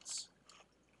 offense.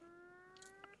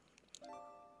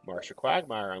 Marsha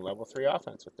Quagmire on level 3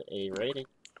 offense with the A rating.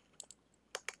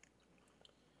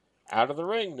 Out of the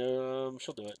ring.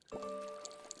 She'll do it.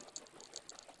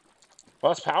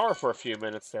 Lost power for a few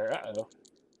minutes there. Uh-oh.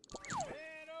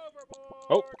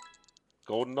 Oh.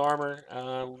 Golden armor.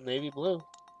 Navy blue.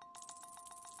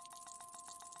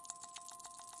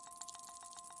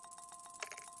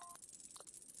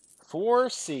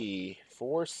 "4C.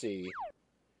 4C.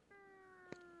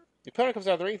 The opponent comes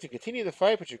out of the ring to continue the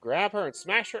fight, but you grab her and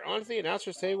smash her onto the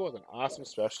announcer's table with an awesome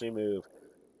specialty move.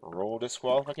 Roll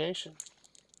disqualification.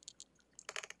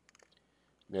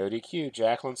 No DQ.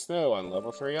 Jacqueline Snow on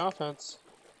level 3 offense.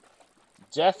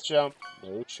 Death jump.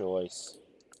 No choice.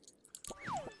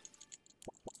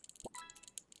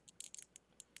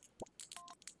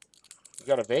 We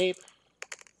got a vape.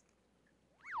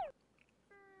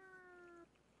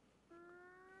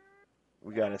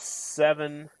 We got a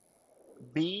 7B.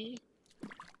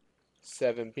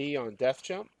 7B on death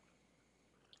jump.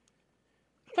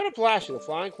 Opponent blast you, the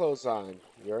flying clothesline.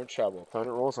 You're in trouble.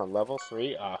 Opponent rolls on level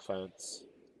 3 offense.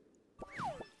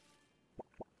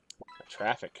 A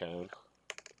traffic cone.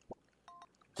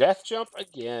 Death jump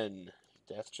again.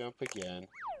 Death jump again.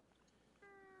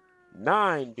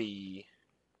 9B.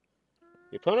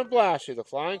 The opponent blasts you, the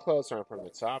flying clothesline from the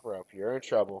top rope. You're in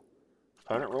trouble.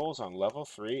 Opponent rolls on level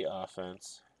 3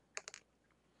 offense.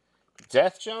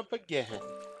 Death jump again.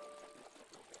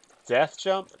 Death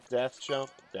jump, death jump,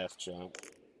 death jump.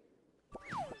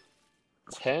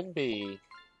 10B.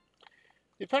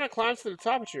 The opponent climbs to the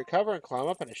top, but you recover and climb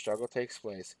up, and a struggle takes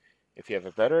place. If you have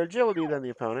a better agility than the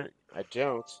opponent, I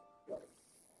don't.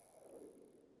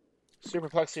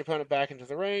 Superplex the opponent back into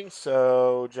the ring,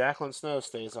 so Jacqueline Snow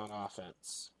stays on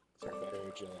offense. It's her better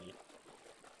agility.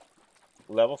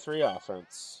 Level 3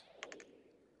 offense.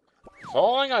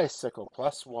 Falling Icicle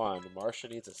 +1. Marsha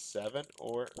needs a 7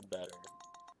 or better.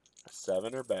 A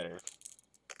 7 or better.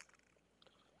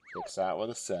 Kicks out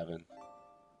with a 7.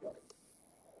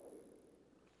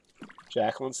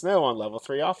 Jacqueline Snow on level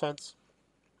 3 offense.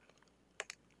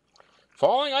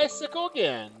 Falling Icicle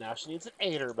again. Now she needs an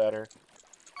 8 or better.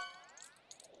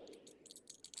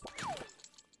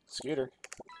 Scooter.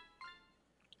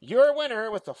 Your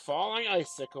winner with the Falling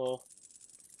Icicle,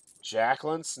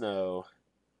 Jacqueline Snow.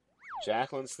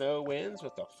 Jacqueline Snow wins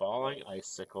with the Falling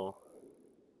Icicle.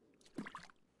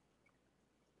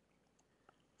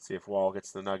 See if Wall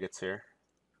gets the nuggets here.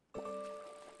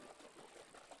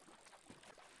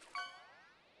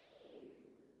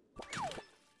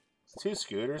 Two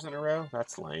Scooters in a row?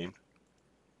 That's lame.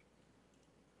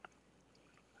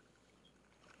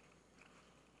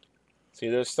 See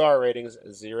those star ratings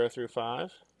 0 through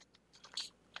 5.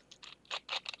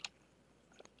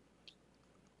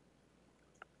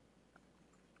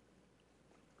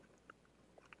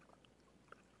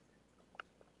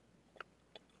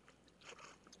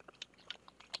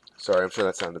 Sorry, I'm sure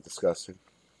that sounded disgusting.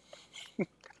 We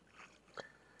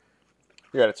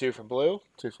got a 2 from Blue,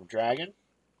 2 from Dragon,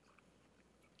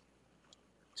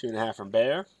 2.5 from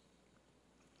Bear.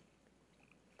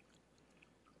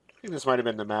 I think this might have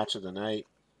been the match of the night.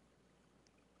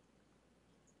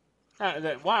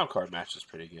 That wild card match is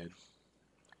pretty good.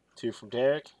 2 from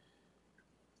Derek.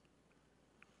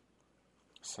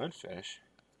 Sunfish.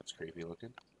 That's creepy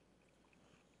looking.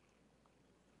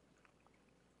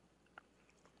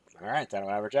 All right, that'll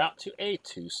average out to a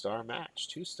 2-star match.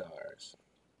 2 stars.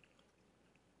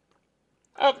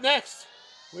 Up next,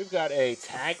 we've got a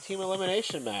tag team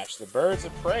elimination match. The Birds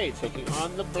of Prey taking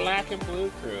on the Black and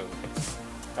Blue crew.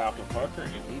 Falcon Parker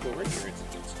and Eagle Richards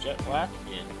against Jet Black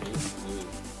and Navy Blue.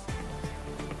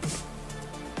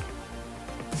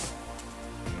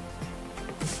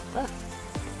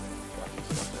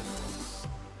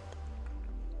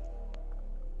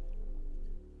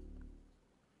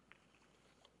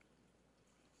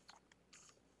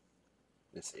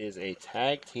 This is a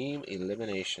tag team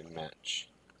elimination match.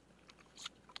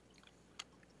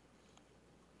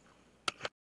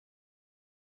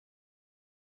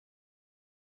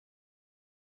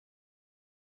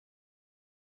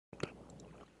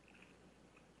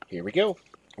 Here we go.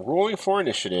 Ruling for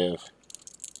initiative.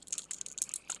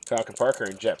 Falcon Parker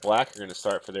and Jet Black are going to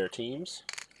start for their teams.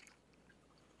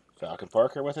 Falcon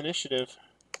Parker with initiative.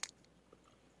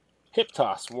 Hip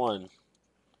toss 1.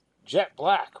 Jet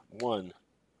Black 1.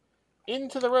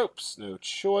 Into the ropes. No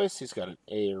choice. He's got an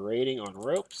A rating on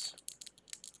ropes.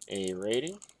 A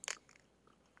rating.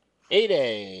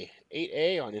 8A.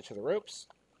 8A on into the ropes.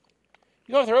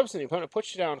 You go off the ropes and the opponent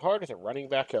puts you down hard with a running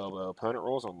back elbow. Opponent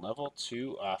rolls on level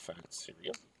 2 offense. Here we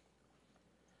go.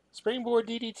 Springboard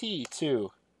DDT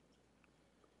 2.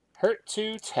 Hurt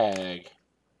 2 tag.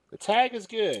 The tag is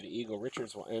good. Eagle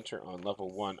Richards will enter on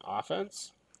level 1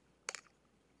 offense.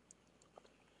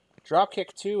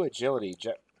 Dropkick 2 agility.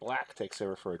 Jet Black takes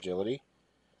over for agility.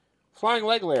 Flying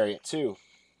leg lariat 2.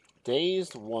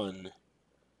 Dazed 1.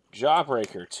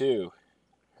 Jawbreaker 2.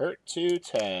 Hurt 2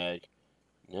 tag.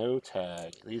 No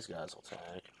tag. These guys will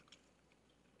tag.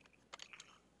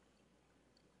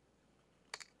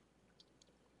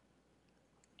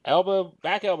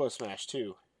 Back elbow smash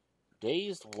 2.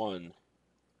 Dazed 1.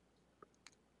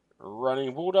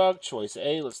 Running Bulldog, choice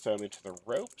A. Let's throw him into the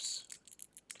ropes.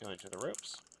 Go into the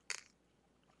ropes.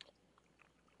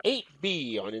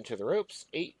 8B on into the ropes.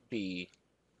 8B.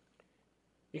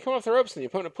 You come off the ropes and the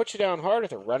opponent puts you down hard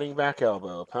with a running back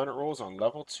elbow. Opponent rolls on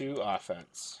level 2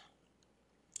 offense.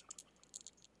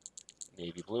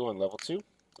 Navy Blue on level 2.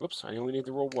 Oops, I only need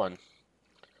to roll 1.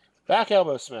 Back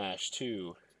elbow smash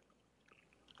 2.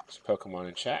 There's a Pokemon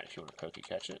in chat if you want to Poke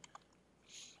catch it.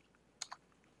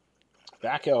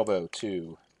 Back elbow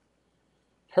 2.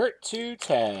 Hurt 2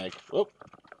 tag. Whoop.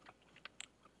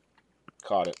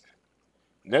 Caught it.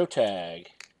 No tag.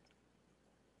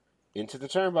 Into the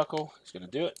turnbuckle. He's going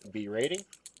to do it. B rating.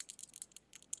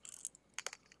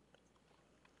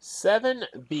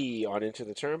 7B on into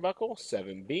the turnbuckle.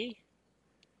 7B.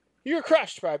 You're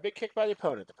crushed by a big kick by the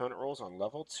opponent. The opponent rolls on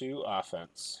level 2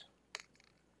 offense.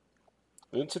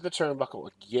 Into the turnbuckle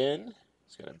again.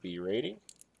 He's got a B rating.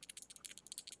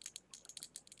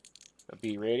 A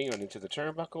B rating on into the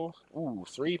turnbuckle. Ooh,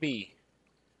 3B.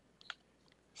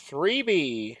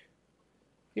 3B.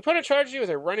 The opponent charges you with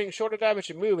a running shoulder dive, but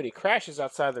you move, and he crashes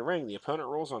outside the ring. The opponent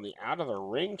rolls on the out of the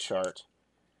ring chart.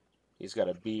 He's got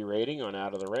a B rating on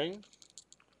out of the ring.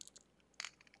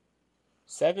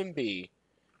 7B.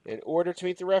 In order to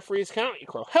meet the referee's count, you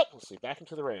crawl helplessly back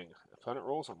into the ring. The opponent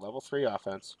rolls on level 3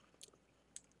 offense.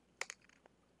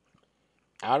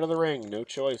 Out of the ring, no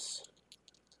choice.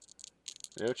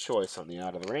 No choice on the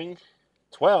out of the ring.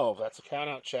 12, that's a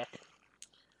count-out check.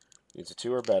 Needs a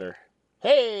 2 or better.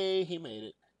 Hey, he made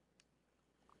it.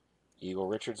 Eagle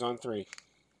Richards on 3.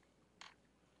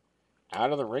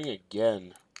 Out of the ring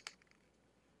again.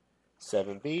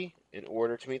 7B. In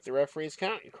order to meet the referee's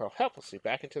count, you crawl helplessly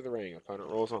back into the ring. Opponent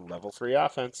rolls on level 3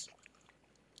 offense.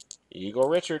 Eagle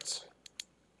Richards.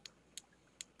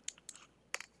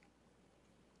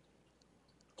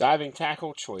 Diving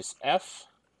tackle, choice F.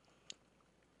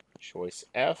 Choice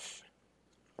F.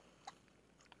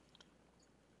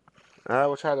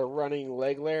 We'll try the running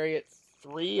leg lariat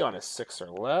 3 on a 6 or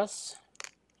less.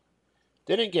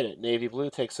 Didn't get it. Navy Blue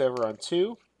takes over on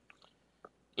 2.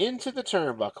 Into the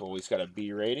turnbuckle. He's got a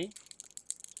B rating.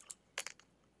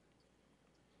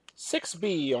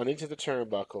 6B on into the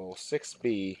turnbuckle.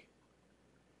 6B.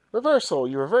 Reversal.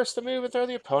 You reverse the move and throw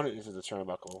the opponent into the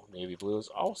turnbuckle. Navy Blue is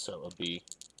also a B.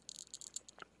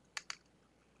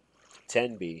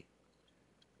 10B.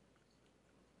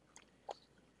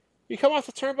 You come off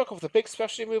the turnbuckle with a big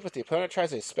specialty move, but the opponent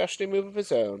tries a specialty move of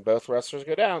his own. Both wrestlers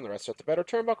go down. The wrestler with the better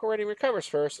turnbuckle rating recovers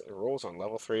first and rolls on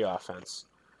level 3 offense.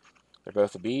 They're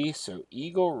both a B, so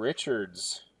Eagle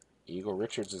Richards. Eagle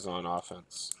Richards is on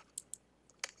offense.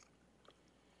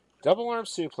 Double arm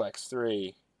suplex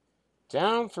 3.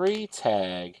 Down 3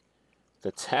 tag.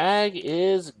 The tag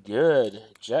is good.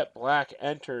 Jet Black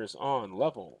enters on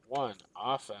level 1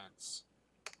 offense.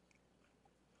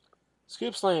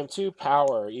 Scoop Slam 2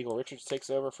 power. Eagle Richards takes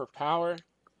over for power.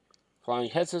 Flying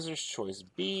Head Scissors, choice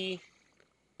B.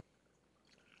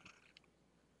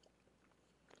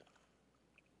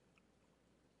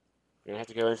 You're going to have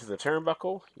to go into the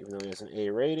turnbuckle, even though he has an A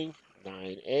rating.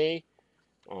 9A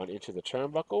on into the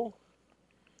turnbuckle.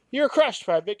 You're crushed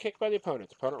by a big kick by the opponent.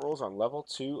 The opponent rolls on level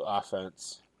 2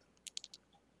 offense.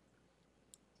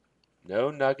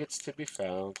 No nuggets to be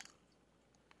found.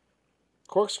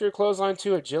 Corkscrew Clothesline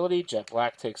 2 agility. Jet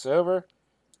Black takes over.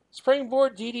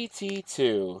 Springboard DDT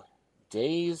 2.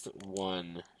 Dazed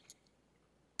 1.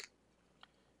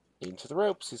 Into the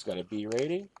ropes. He's got a B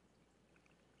rating.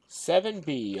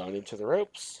 7B on into the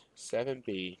ropes.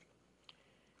 7B.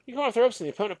 You go off the ropes and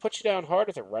the opponent puts you down hard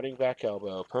with a running back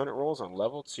elbow. Opponent rolls on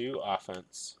level 2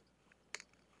 offense.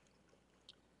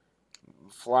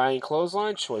 Flying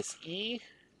clothesline, choice E.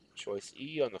 Choice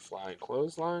E on the flying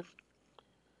clothesline.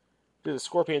 Do the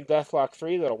Scorpion Deathlock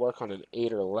 3. That'll work on an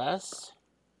 8 or less.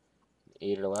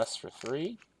 8 or less for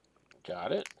 3.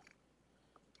 Got it.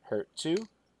 Hurt 2.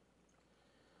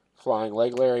 Flying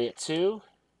Leg Lariat 2.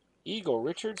 Eagle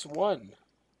Richards 1.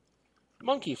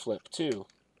 Monkey Flip 2.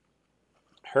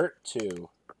 Hurt 2.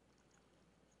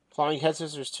 Flying Head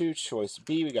Scissors 2, choice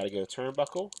B. We got to go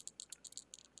turnbuckle.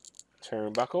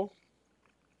 Turnbuckle.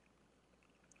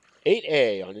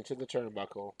 8A on into the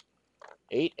turnbuckle.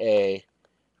 8A.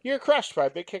 You're crushed by a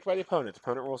big kick by the opponent. The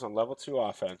opponent rolls on level 2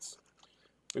 offense.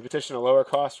 We petition a lower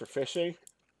cost for fishing.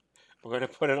 We're going to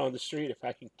put it on the street if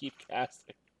I can keep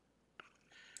casting.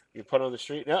 You put it on the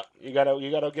street. Nope, you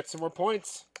gotta get some more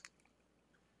points.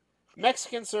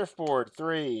 Mexican Surfboard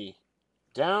 3.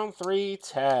 Down 3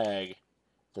 tag.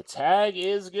 The tag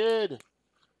is good.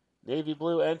 Navy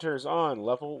Blue enters on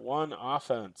level 1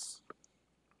 offense.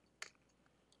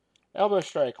 Elbow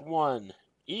Strike 1.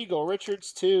 Eagle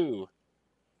Richards 2.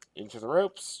 Into the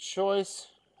ropes, choice.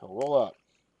 He'll roll up.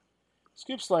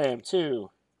 Scoop Slam 2.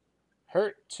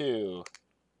 Hurt 2.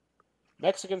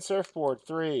 Mexican Surfboard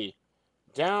 3.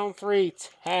 Down 3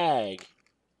 tag.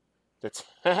 The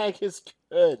tag is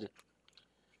good.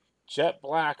 Jet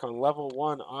Black on level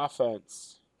 1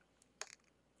 offense.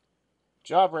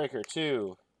 Jawbreaker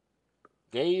 2.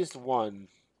 Dazed 1.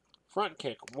 Front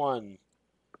kick 1.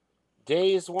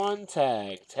 Dazed 1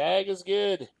 tag. Tag is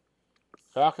good.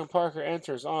 Falcon Parker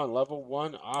enters on level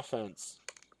 1 offense.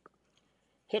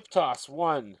 Hip Toss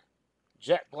 1.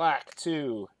 Jet Black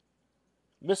 2.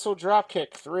 Missile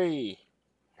Dropkick 3.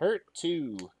 Hurt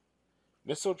 2.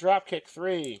 Missile Dropkick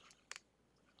 3.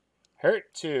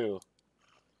 Hurt 2.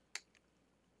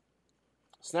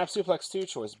 Snap Suplex 2,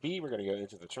 choice B. We're going to go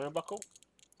into the turnbuckle.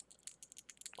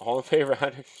 All in favor of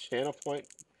 100 channel point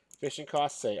fishing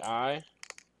costs, say aye.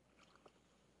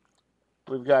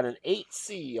 We've got an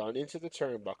 8C on into the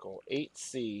turnbuckle.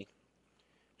 8C.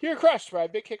 You're crushed by a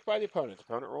big kick by the opponent. The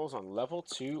opponent rolls on level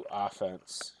 2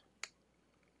 offense.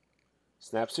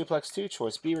 Snap Suplex 2,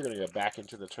 choice B. We're going to go back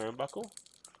into the turnbuckle.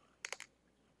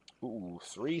 Ooh,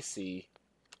 3C.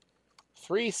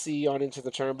 3C on into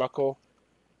the turnbuckle.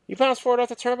 You bounce forward off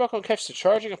the turnbuckle and catch the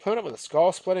charging opponent with a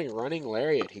skull-splitting running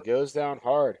lariat. He goes down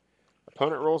hard.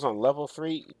 Opponent rolls on level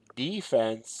 3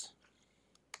 defense.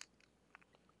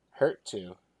 Hurt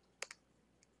 2.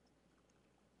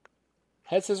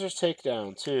 Head Scissors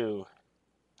Takedown 2.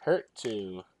 Hurt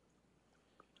 2.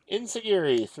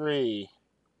 Insecurity 3.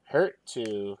 Hurt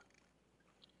 2.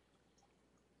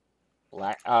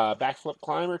 Backflip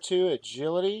Climber 2.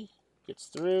 Agility. gets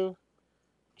through.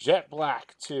 Jet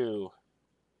Black 2.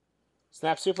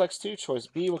 Snap Suplex 2, choice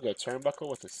B will go Turnbuckle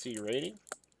with a C rating.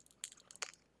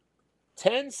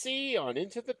 10C on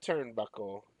Into the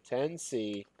Turnbuckle.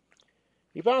 10C.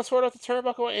 You bounce forward off the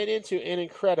turnbuckle and into an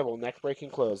incredible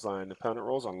neck-breaking clothesline. Opponent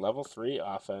rolls on level 3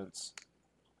 offense.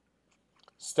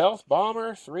 Stealth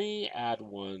Bomber 3, add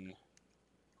 1.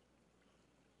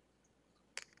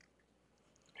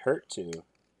 Hurt 2.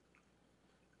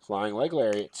 Flying Leg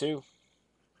Lariat 2.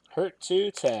 Hurt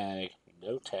 2, tag.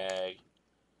 No tag.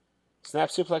 Snap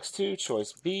Suplex 2,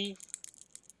 choice B.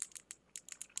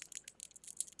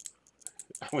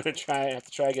 I'm going to have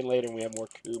to try again later when we have more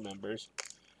crew members.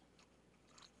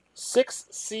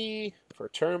 6C for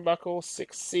Turnbuckle,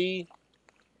 6C.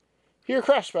 Here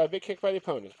crushed by a big kick by the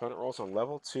opponent. Opponent rolls on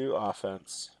level 2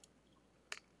 offense.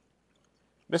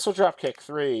 Missile Dropkick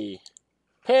 3.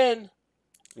 Pin.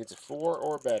 Needs a 4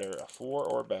 or better. A 4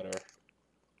 or better.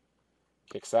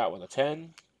 Kicks out with a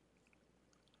 10.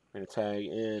 We're going to tag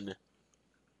in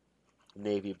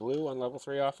Navy Blue on level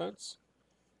 3 offense.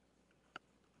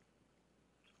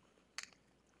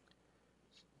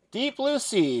 Deep Blue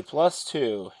Sea,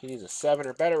 +2. He needs a 7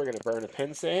 or better. We're going to burn a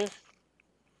pin save.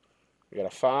 We got a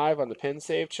 5 on the pin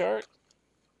save chart.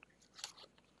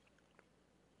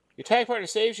 Your tag partner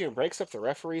saves you and breaks up the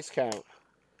referee's count.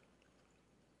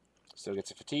 Still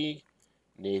gets a fatigue.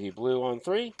 Navy Blue on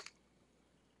 3.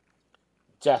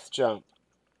 Death Jump.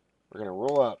 We're going to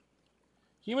roll up.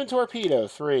 Human Torpedo,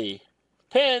 3.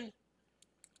 Pin.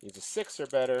 Needs a 6 or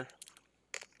better.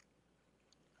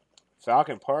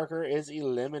 Falcon Parker is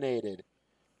eliminated.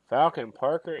 Falcon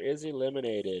Parker is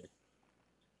eliminated.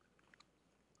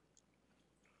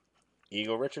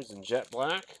 Eagle Richards and Jet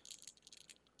Black.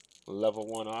 Level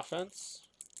 1 offense.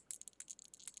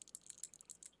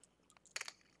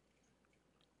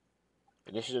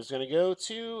 Initiative's going to go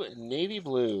to Navy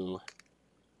Blue.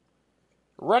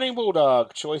 Running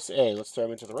Bulldog, choice A. Let's throw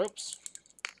him into the ropes.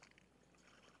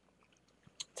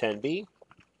 10B.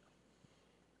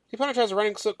 The opponent tries a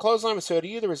running clothesline, and so do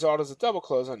you. The result is a double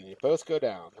clothesline, and you both go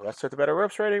down. The rest with the better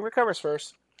ropes rating recovers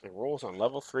first and rolls on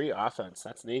level 3 offense.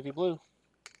 That's Navy Blue.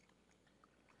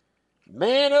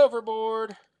 Man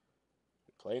Overboard.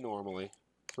 Play normally.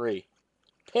 3.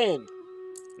 Pin.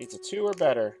 Needs a 2 or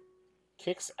better.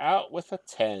 Kicks out with a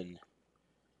 10.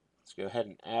 Let's go ahead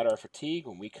and add our fatigue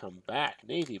when we come back.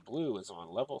 Navy Blue is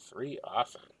on level 3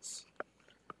 offense.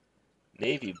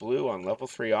 Navy Blue on level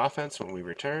 3 offense when we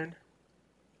return.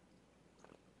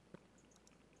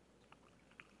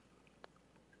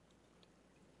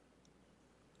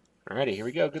 Alrighty, here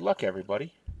we go. Good luck,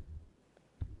 everybody.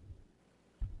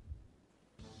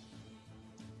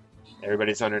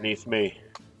 Everybody's underneath me.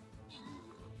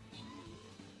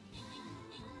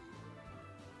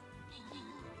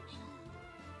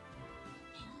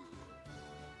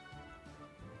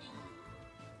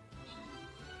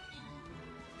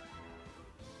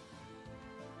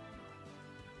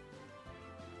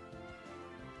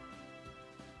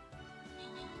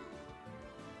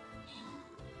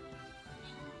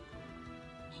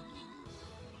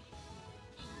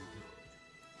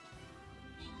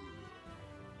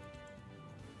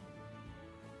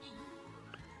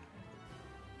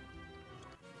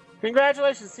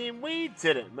 Congratulations, team. We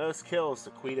did it. Most kills to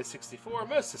Quita64.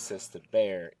 Most assists to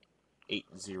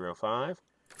Bear805.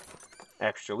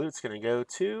 Extra loot's going to go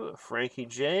to Frankie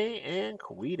J and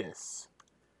Quetus.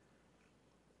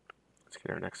 Let's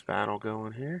get our next battle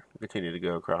going here. We'll continue to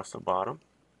go across the bottom.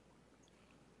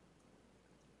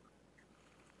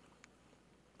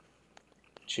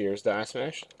 Cheers, Die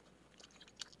Smash.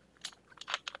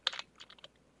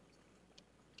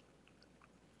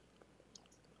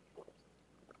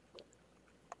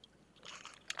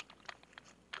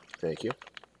 Thank you.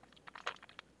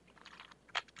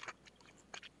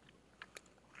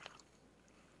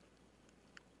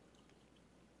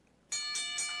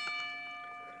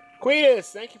 Quetus,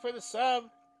 thank you for the sub.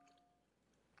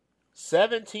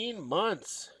 17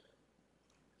 months.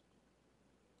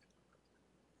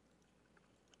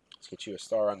 Let's get you a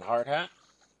star on the hard hat.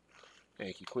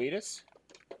 Thank you, Quetus.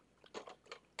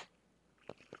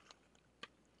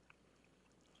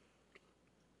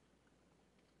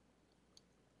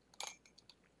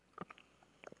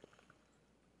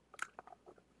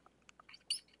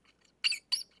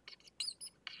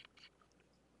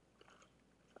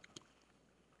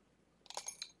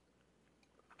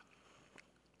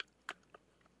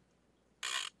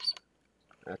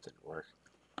 That didn't work.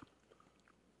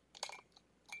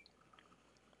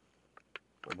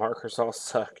 The markers all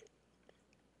suck.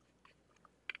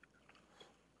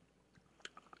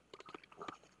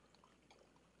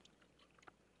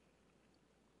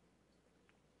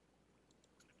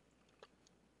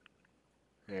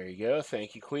 There you go.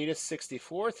 Thank you,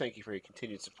 Cletus64. Thank you for your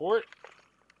continued support.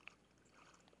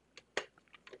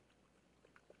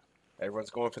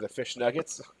 Everyone's going for the fish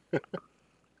nuggets. All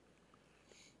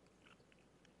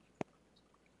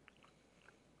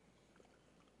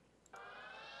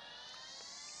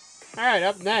right,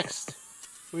 up next,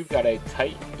 we've got a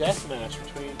Titan death match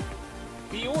between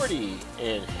Fiordi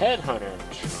and Headhunter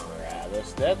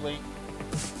Travis Deadly.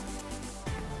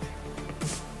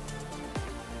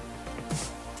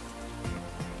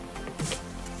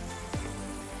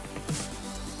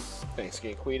 Thanks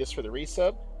again, Cletus, for the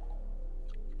resub.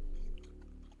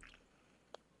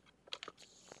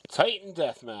 Titan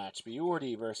Deathmatch,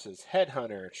 Biordi versus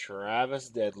Headhunter, Travis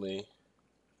Deadly.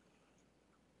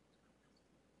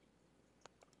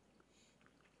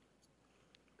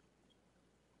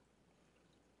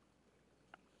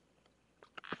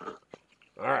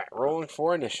 Alright, rolling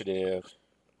for initiative.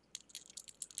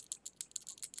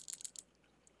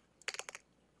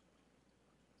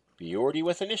 Biordi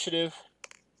with initiative.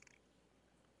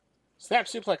 Snap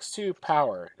Suplex 2,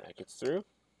 power. That gets through.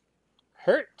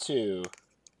 Hurt 2.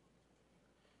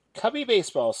 Cubby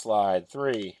Baseball Slide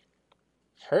 3.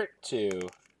 Hurt 2.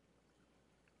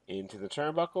 Into the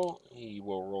turnbuckle. He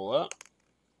will roll up.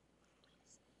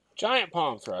 Giant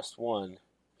Palm Thrust 1.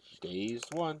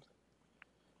 Dazed 1.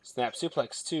 Snap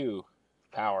Suplex 2.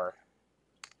 Power.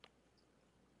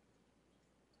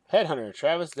 Headhunter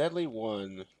Travis Deadly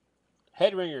 1.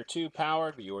 Headringer 2.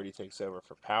 Power. Biordi takes over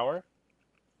for power.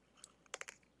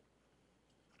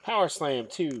 Power Slam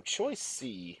 2. Choice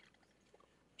C.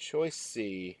 Choice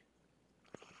C.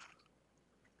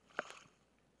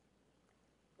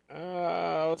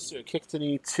 Let's do a kick to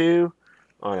knee 2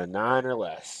 on a 9 or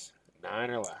less.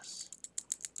 9 or less.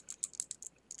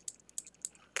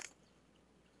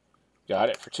 Got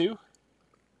it for 2.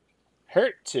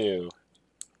 Hurt 2.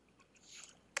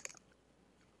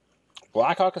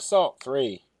 Blackhawk Assault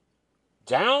 3.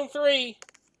 Down 3.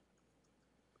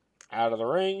 Out of the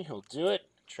ring. He'll do it.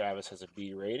 Travis has a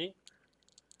B rating.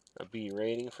 A B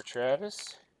rating for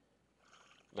Travis.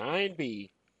 9B.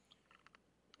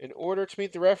 In order to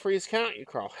meet the referee's count, you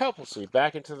crawl helplessly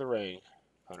back into the ring.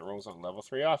 Opponent rolls on level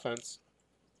 3 offense.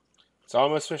 It's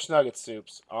almost fish nugget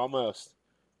soups. Almost.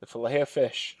 The fillet of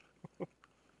fish.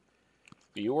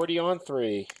 Biordi on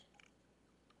 3.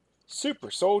 Super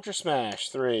Soldier Smash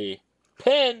 3.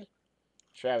 Pin!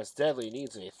 Travis Deadly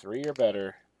needs a 3 or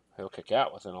better. He'll kick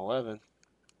out with an 11.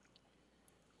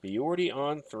 Biordi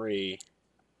on 3.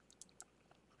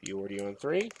 Biordi on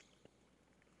 3.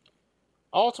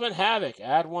 Ultimate Havoc.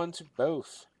 Add 1 to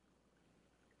both.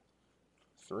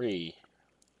 3.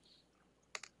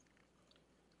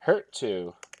 Hurt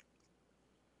 2.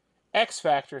 X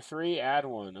Factor 3. Add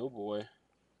 1. Oh boy.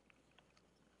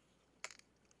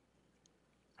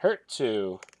 Hurt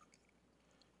 2.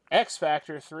 X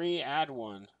Factor 3. Add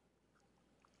 1.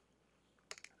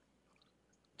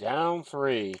 Down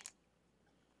 3.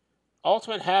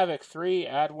 Ultimate Havoc 3.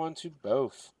 Add 1 to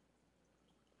both.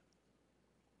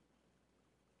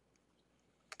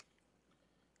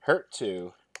 Hurt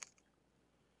 2.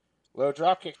 Low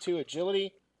Dropkick 2.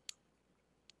 Agility.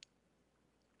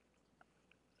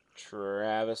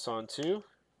 Travis on 2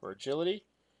 for agility.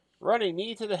 Running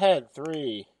knee to the head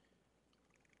 3.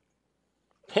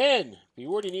 Pin.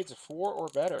 Biordi needs a 4 or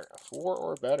better. A 4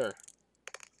 or better.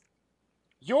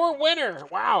 Your winner.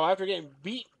 Wow, after getting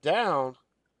beat down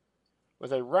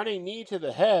with a running knee to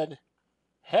the head,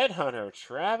 Headhunter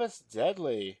Travis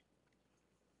Deadly.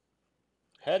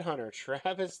 Headhunter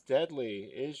Travis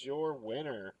Deadly is your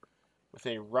winner with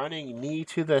a running knee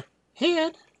to the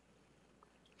head.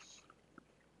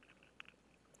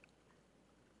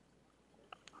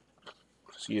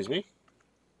 Excuse me.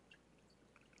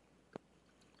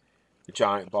 The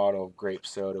giant bottle of grape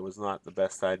soda was not the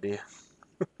best idea.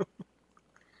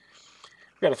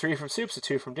 We got a 3 from Soups, a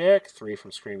 2 from Derek, 3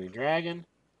 from Screaming Dragon,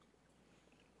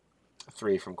 a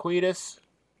 3 from Cletus,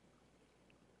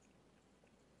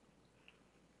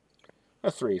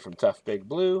 a 3 from Tough Big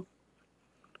Blue.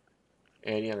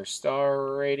 Any other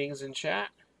star ratings in chat?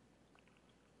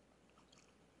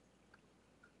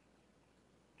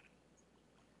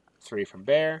 Three from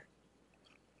Bear.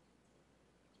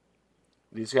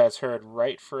 These guys heard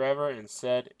right forever and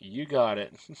said, you got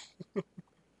it.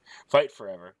 Fight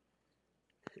forever.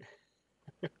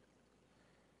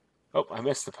 Oh, I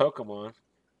missed the Pokemon.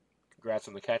 Congrats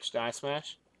on the catch, Die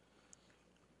Smash.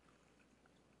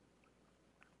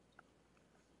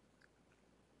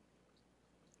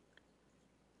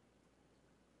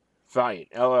 Valiant.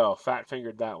 LL. Fat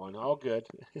fingered that one. All good.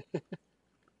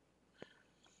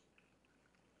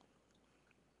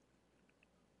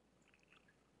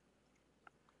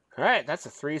 All right, that's a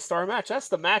 3-star match. That's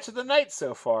the match of the night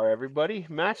so far, everybody.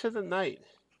 Match of the night.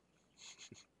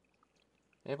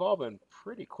 They've all been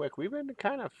pretty quick. We've been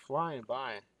kind of flying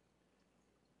by.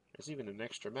 There's even an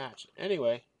extra match.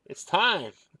 Anyway, it's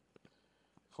time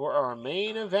for our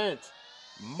main event.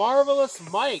 Marvelous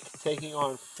Mike taking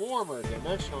on former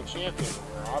Dimensional Champion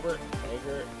Robert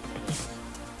Hager.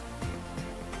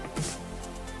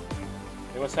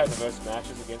 They must have the most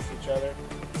matches against each other.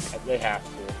 They have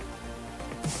to.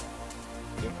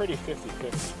 They're pretty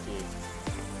 50-50 too.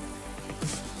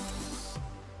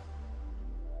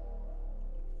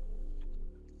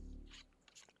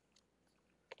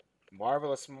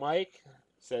 Marvelous Mike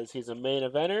says he's a main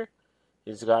eventer.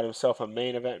 He's got himself a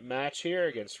main event match here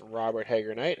against Robert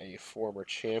Hager Knight, a former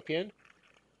champion.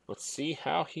 Let's see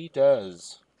how he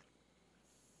does.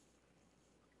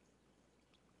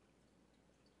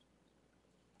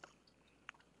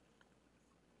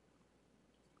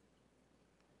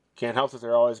 Can't help that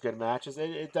they're always good matches.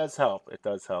 It does help. It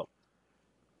does help.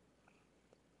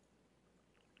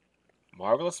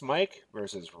 Marvelous Mike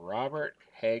versus Robert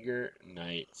Hager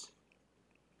Knight.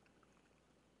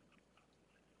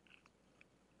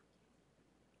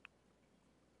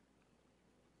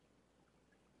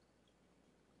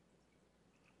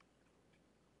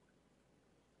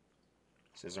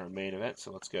 This is our main event,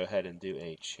 so let's go ahead and do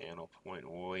a channel point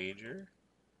wager.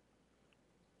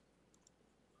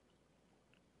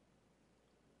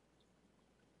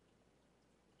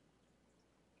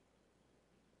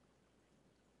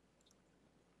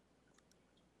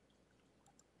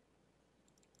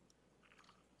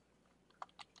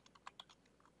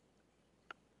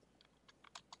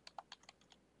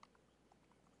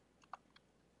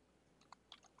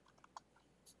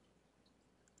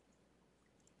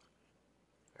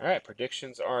 All right,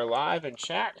 predictions are live in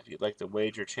chat. If you'd like to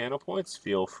wager channel points,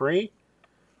 feel free.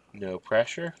 No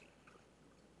pressure.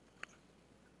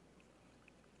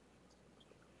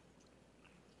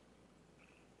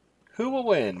 Who will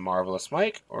win, Marvelous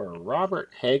Mike or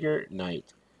Robert Hager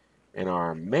Knight, in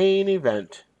our main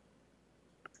event?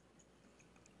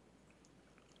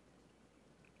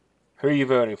 Who are you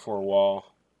voting for, Wall?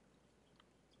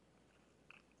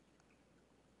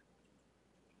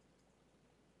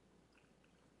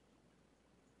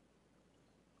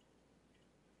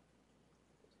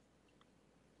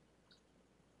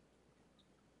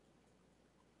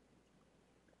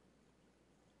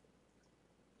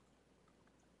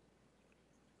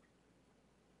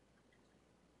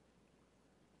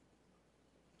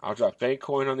 I'll drop bank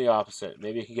coin on the opposite.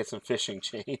 Maybe you can get some fishing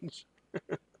change.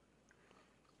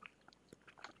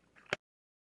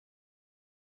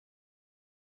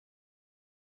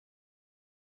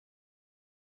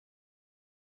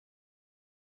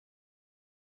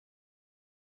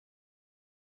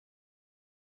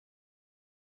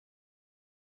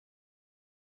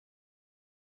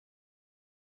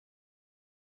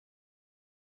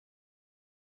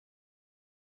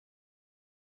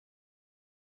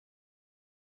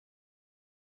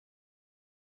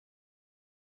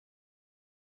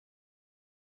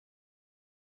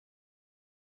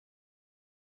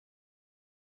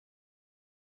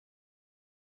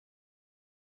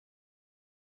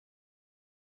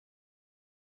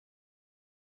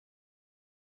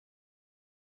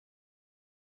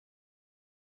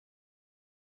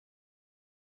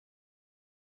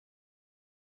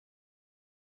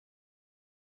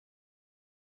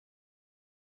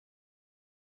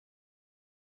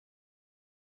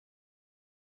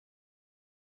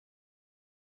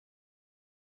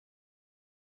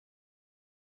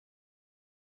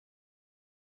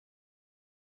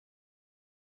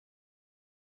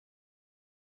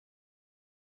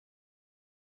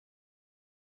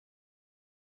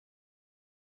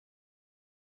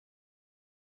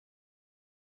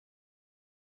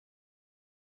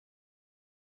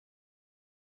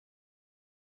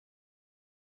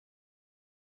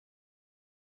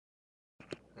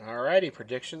 Alrighty,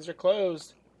 predictions are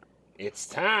closed. It's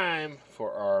time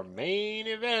for our main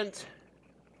event.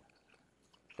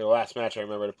 For the last match, I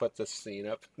remember to put this scene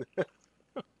up.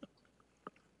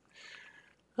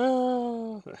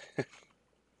 Oh.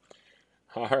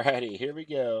 Alrighty, here we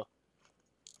go.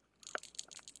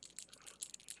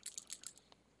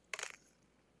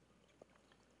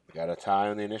 We got a tie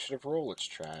on the initiative rule. Let's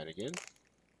try it again.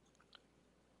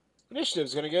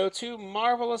 Initiative's going to go to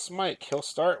Marvelous Mike. He'll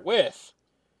start with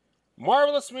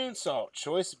Marvelous Moonsault,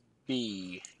 choice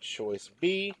B. Choice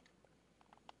B.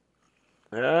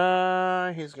 He's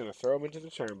going to throw him into the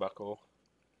turnbuckle.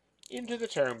 Into the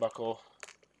turnbuckle.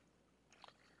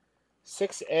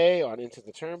 6A on into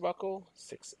the turnbuckle.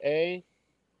 6A.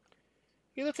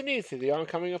 He lifts a knee through the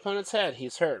oncoming opponent's head.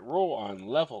 He's hurt. Roll on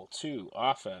level 2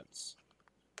 offense.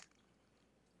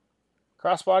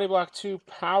 Cross body block 2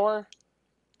 power.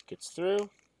 Gets through.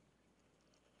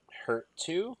 Hurt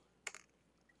 2.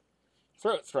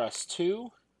 Throat thrust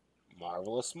 2.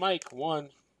 Marvelous Mike 1.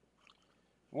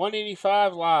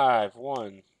 185 live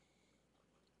 1.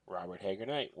 Robert Hager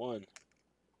Knight 1.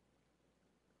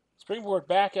 Springboard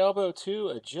back elbow 2.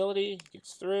 Agility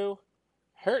gets through.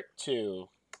 Hurt 2.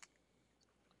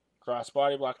 Cross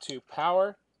body block 2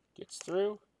 power gets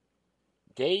through.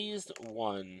 Dazed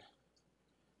 1.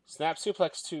 Snap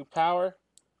suplex 2 power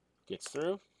gets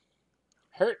through.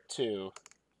 Hurt 2.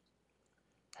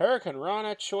 Hurricane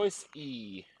Rana choice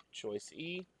E. Choice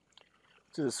E.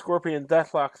 To the Scorpion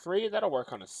Deathlock 3. That'll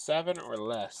work on a 7 or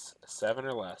less. A 7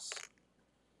 or less.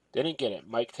 Didn't get it.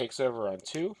 Mike takes over on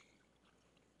 2.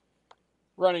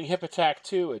 Running hip attack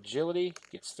 2. Agility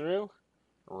gets through.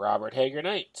 Robert Hager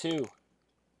Knight 2.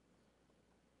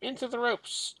 Into the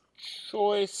ropes.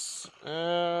 Choice.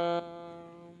 Let's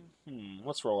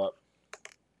roll up.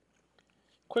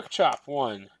 Quick chop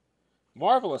 1.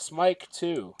 Marvelous Mike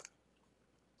 2.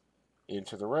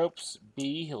 Into the ropes.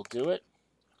 B. He'll do it.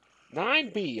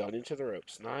 9B on Into the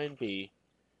Ropes. 9B.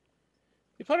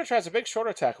 The opponent tries a big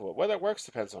shoulder tackle, but whether it works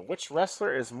depends on which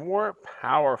wrestler is more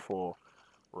powerful.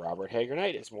 Robert Hager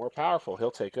Knight is more powerful.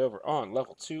 He'll take over on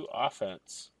level 2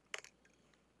 offense.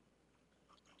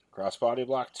 Crossbody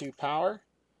block 2 power.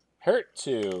 Hurt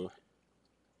 2.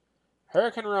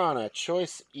 Hurricane Rana,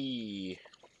 choice E.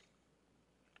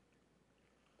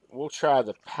 We'll try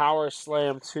the Power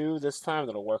Slam 2 this time.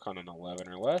 That'll work on an 11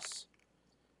 or less.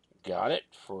 Got it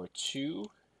for 2.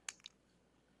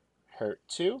 Hurt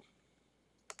 2.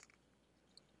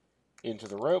 Into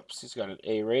the ropes. He's got an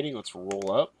A rating. Let's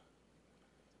roll up.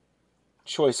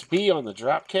 Choice B on the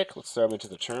drop kick. Let's throw him into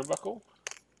the turnbuckle.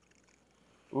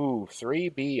 Ooh,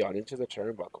 3B on Into the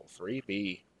Turnbuckle.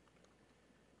 3B.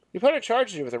 The opponent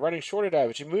charges you with a running shoulder dive,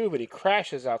 but you move and he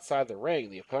crashes outside the ring.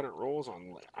 The opponent rolls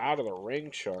on out of the ring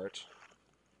chart.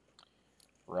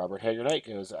 Robert Hager Knight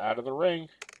goes out of the ring.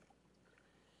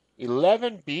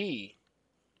 11B.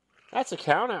 That's a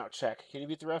count-out check. Can he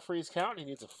beat the referee's count? He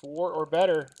needs a 4 or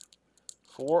better.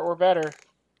 4 or better.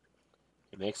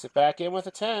 He makes it back in with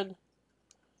a 10.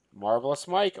 Marvelous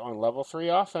Mike on level 3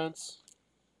 offense.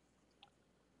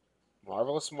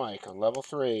 Marvelous Mike on level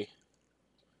 3.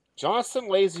 Johnston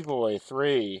Lazy Boy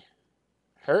 3.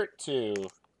 Hurt 2.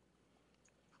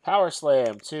 Power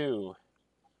Slam 2.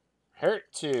 Hurt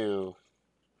 2.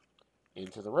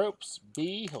 Into the ropes.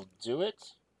 B. He'll do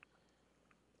it.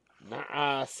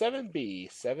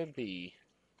 7B. 7B.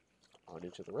 On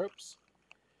Into the ropes.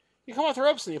 You come off the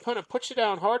ropes and the opponent puts you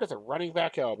down hard with a running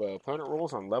back elbow. Opponent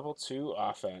rolls on level 2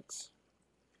 offense.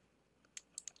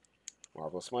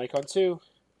 Marvelous Mike on 2.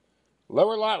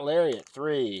 Lower lot lariat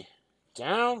 3.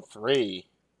 Down 3.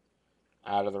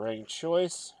 Out of the ring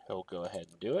choice. He'll go ahead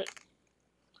and do it.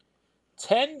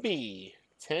 10B.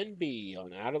 10B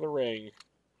on out of the ring.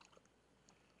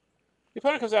 The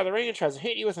opponent comes out of the ring and tries to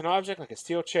hit you with an object like a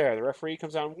steel chair. The referee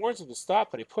comes out and warns him to stop,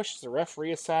 but he pushes the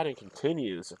referee aside and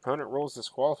continues. Opponent rolls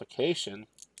disqualification.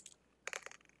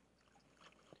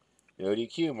 No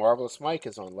DQ. Marvelous Mike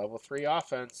is on level 3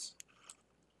 offense.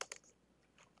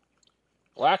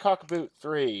 Blackhawk Boot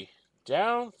 3.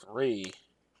 Down 3.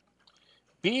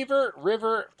 Beaver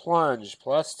River Plunge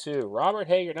plus 2. Robert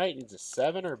Hager Knight needs a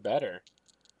 7 or better.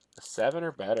 A 7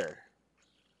 or better.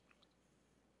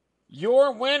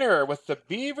 Your winner with the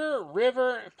Beaver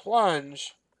River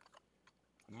Plunge,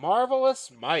 Marvelous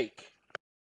Mike.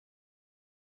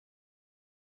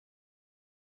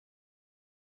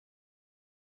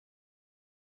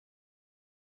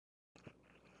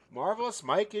 Marvelous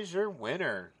Mike is your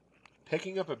winner,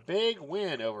 picking up a big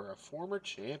win over a former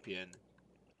champion.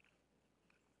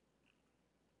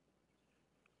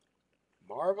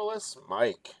 Marvelous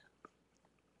Mike.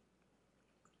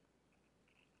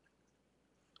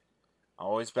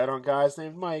 Always bet on guys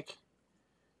named Mike.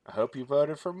 I hope you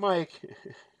voted for Mike.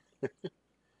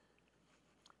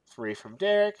 3 from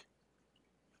Derek.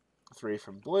 3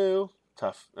 from Blue.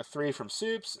 Tough. 3 from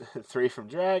Soups. 3 from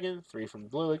Dragon. 3 from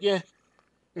Blue again.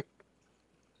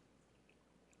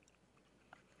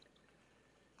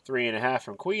 3.5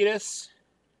 from Quetus.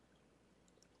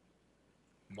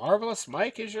 Marvelous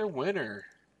Mike is your winner.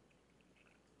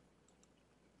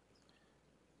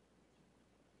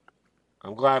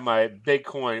 I'm glad my big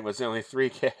coin was only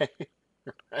 3K,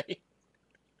 right?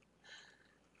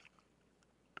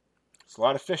 It's a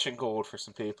lot of fishing gold for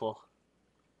some people.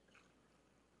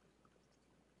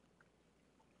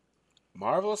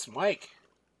 Marvelous Mike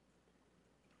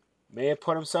may have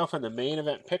put himself in the main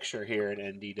event picture here at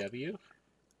NDW.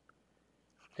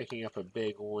 picking up a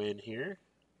big win here.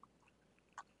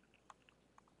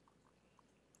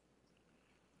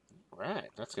 Right,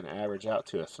 that's going to average out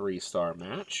to a 3-star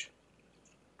match.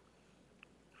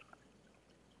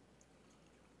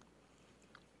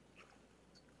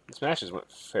 These matches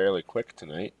went fairly quick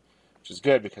tonight, which is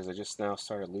good because I just now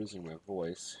started losing my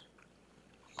voice.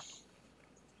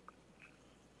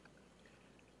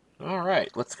 All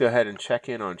right, let's go ahead and check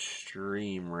in on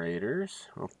Stream Raiders.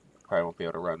 Well, probably won't be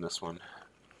able to run this one.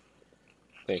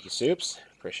 Thank you, Soups.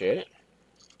 Appreciate it.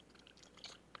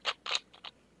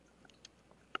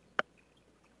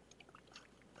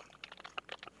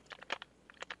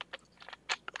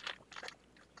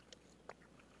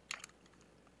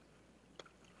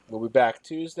 We'll be back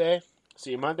Tuesday.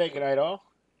 See you Monday. Good night, all.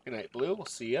 Good night, Blue. We'll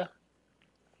see ya.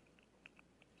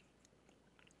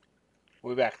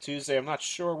 We'll be back Tuesday. I'm not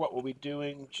sure what we'll be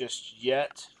doing just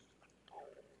yet.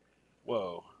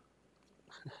 Whoa.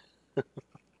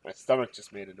 My stomach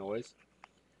just made a noise.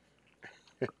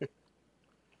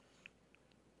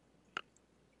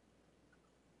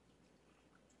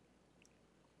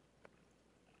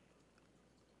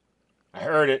 I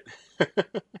heard it.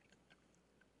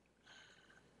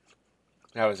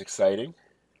 That was exciting.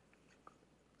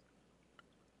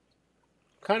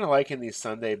 Kind of liking these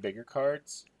Sunday bigger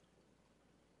cards.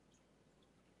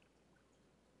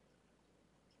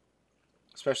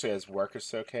 Especially as work is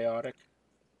so chaotic.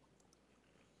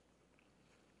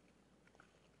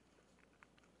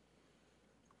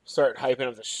 Start hyping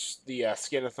up the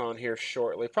Skinathon here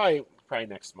shortly. Probably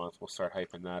next month we'll start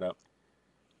hyping that up.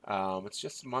 It's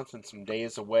just a month and some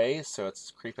days away, so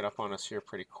it's creeping up on us here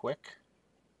pretty quick.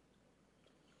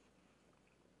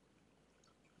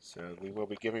 So we will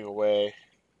be giving away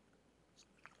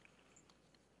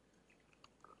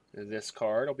this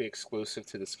card. It'll be exclusive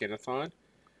to the Skinathon.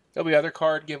 There'll be other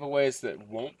card giveaways that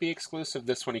won't be exclusive.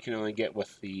 This one you can only get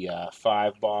with the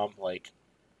 5-bomb, like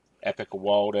Epic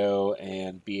Waldo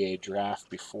and BA Draft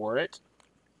before it.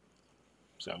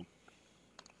 So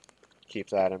keep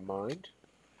that in mind.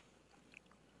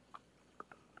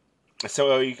 I still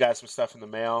owe you guys some stuff in the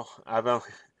mail.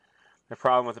 The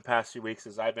problem with the past few weeks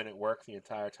is I've been at work the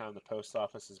entire time the post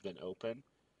office has been open.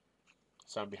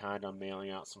 So I'm behind on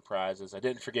mailing out some prizes. I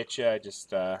didn't forget you. I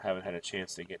just haven't had a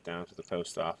chance to get down to the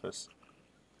post office.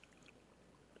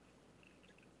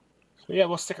 So yeah,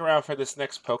 we'll stick around for this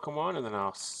next Pokemon, and then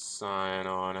I'll sign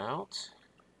on out.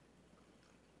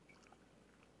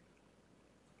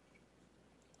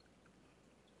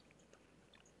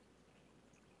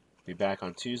 Be back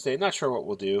on Tuesday. Not sure what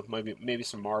we'll do. Maybe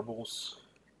some marbles.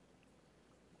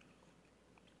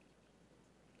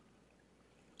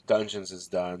 Dungeons is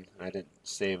done. I didn't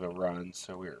save a run,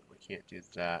 so we can't do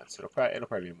that. So it'll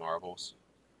probably be marbles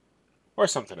or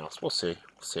something else. We'll see.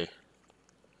 We'll see.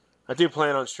 I do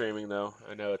plan on streaming though.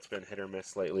 I know it's been hit or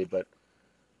miss lately, but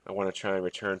I want to try and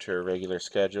return to a regular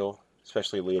schedule,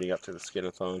 especially leading up to the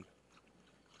Skinathon.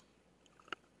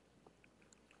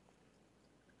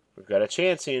 We've got a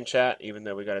Chansey in chat, even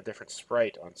though we got a different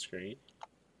sprite on screen.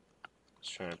 Let's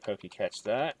try and pokey catch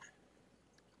that.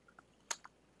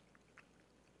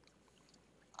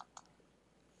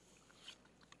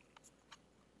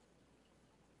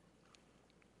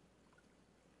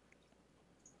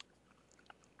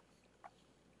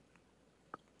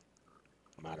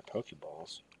 I'm out of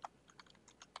Pokeballs.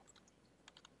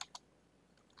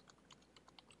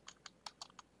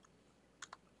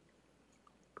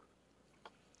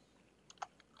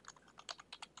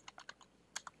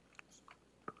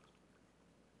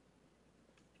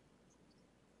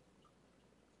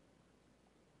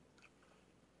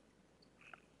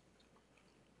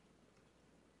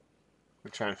 I'm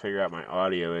trying to figure out my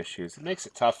audio issues. It makes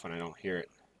it tough when I don't hear it.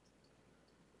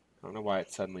 I don't know why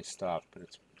it suddenly stopped, but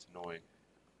it's annoying.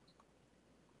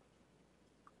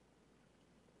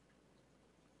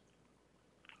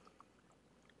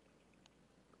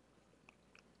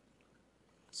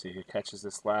 Let's see who catches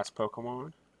this last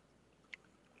Pokemon.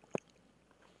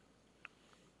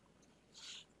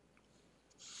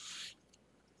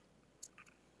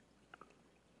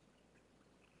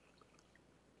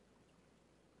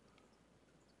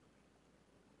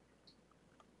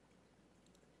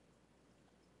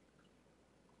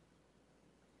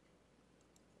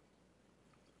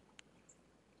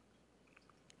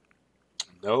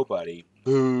 Nobody.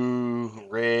 Boo.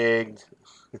 Rigged.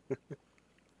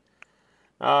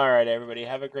 All right, everybody.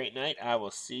 Have a great night. I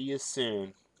will see you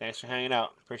soon. Thanks for hanging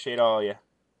out. Appreciate all of you.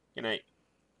 Good night.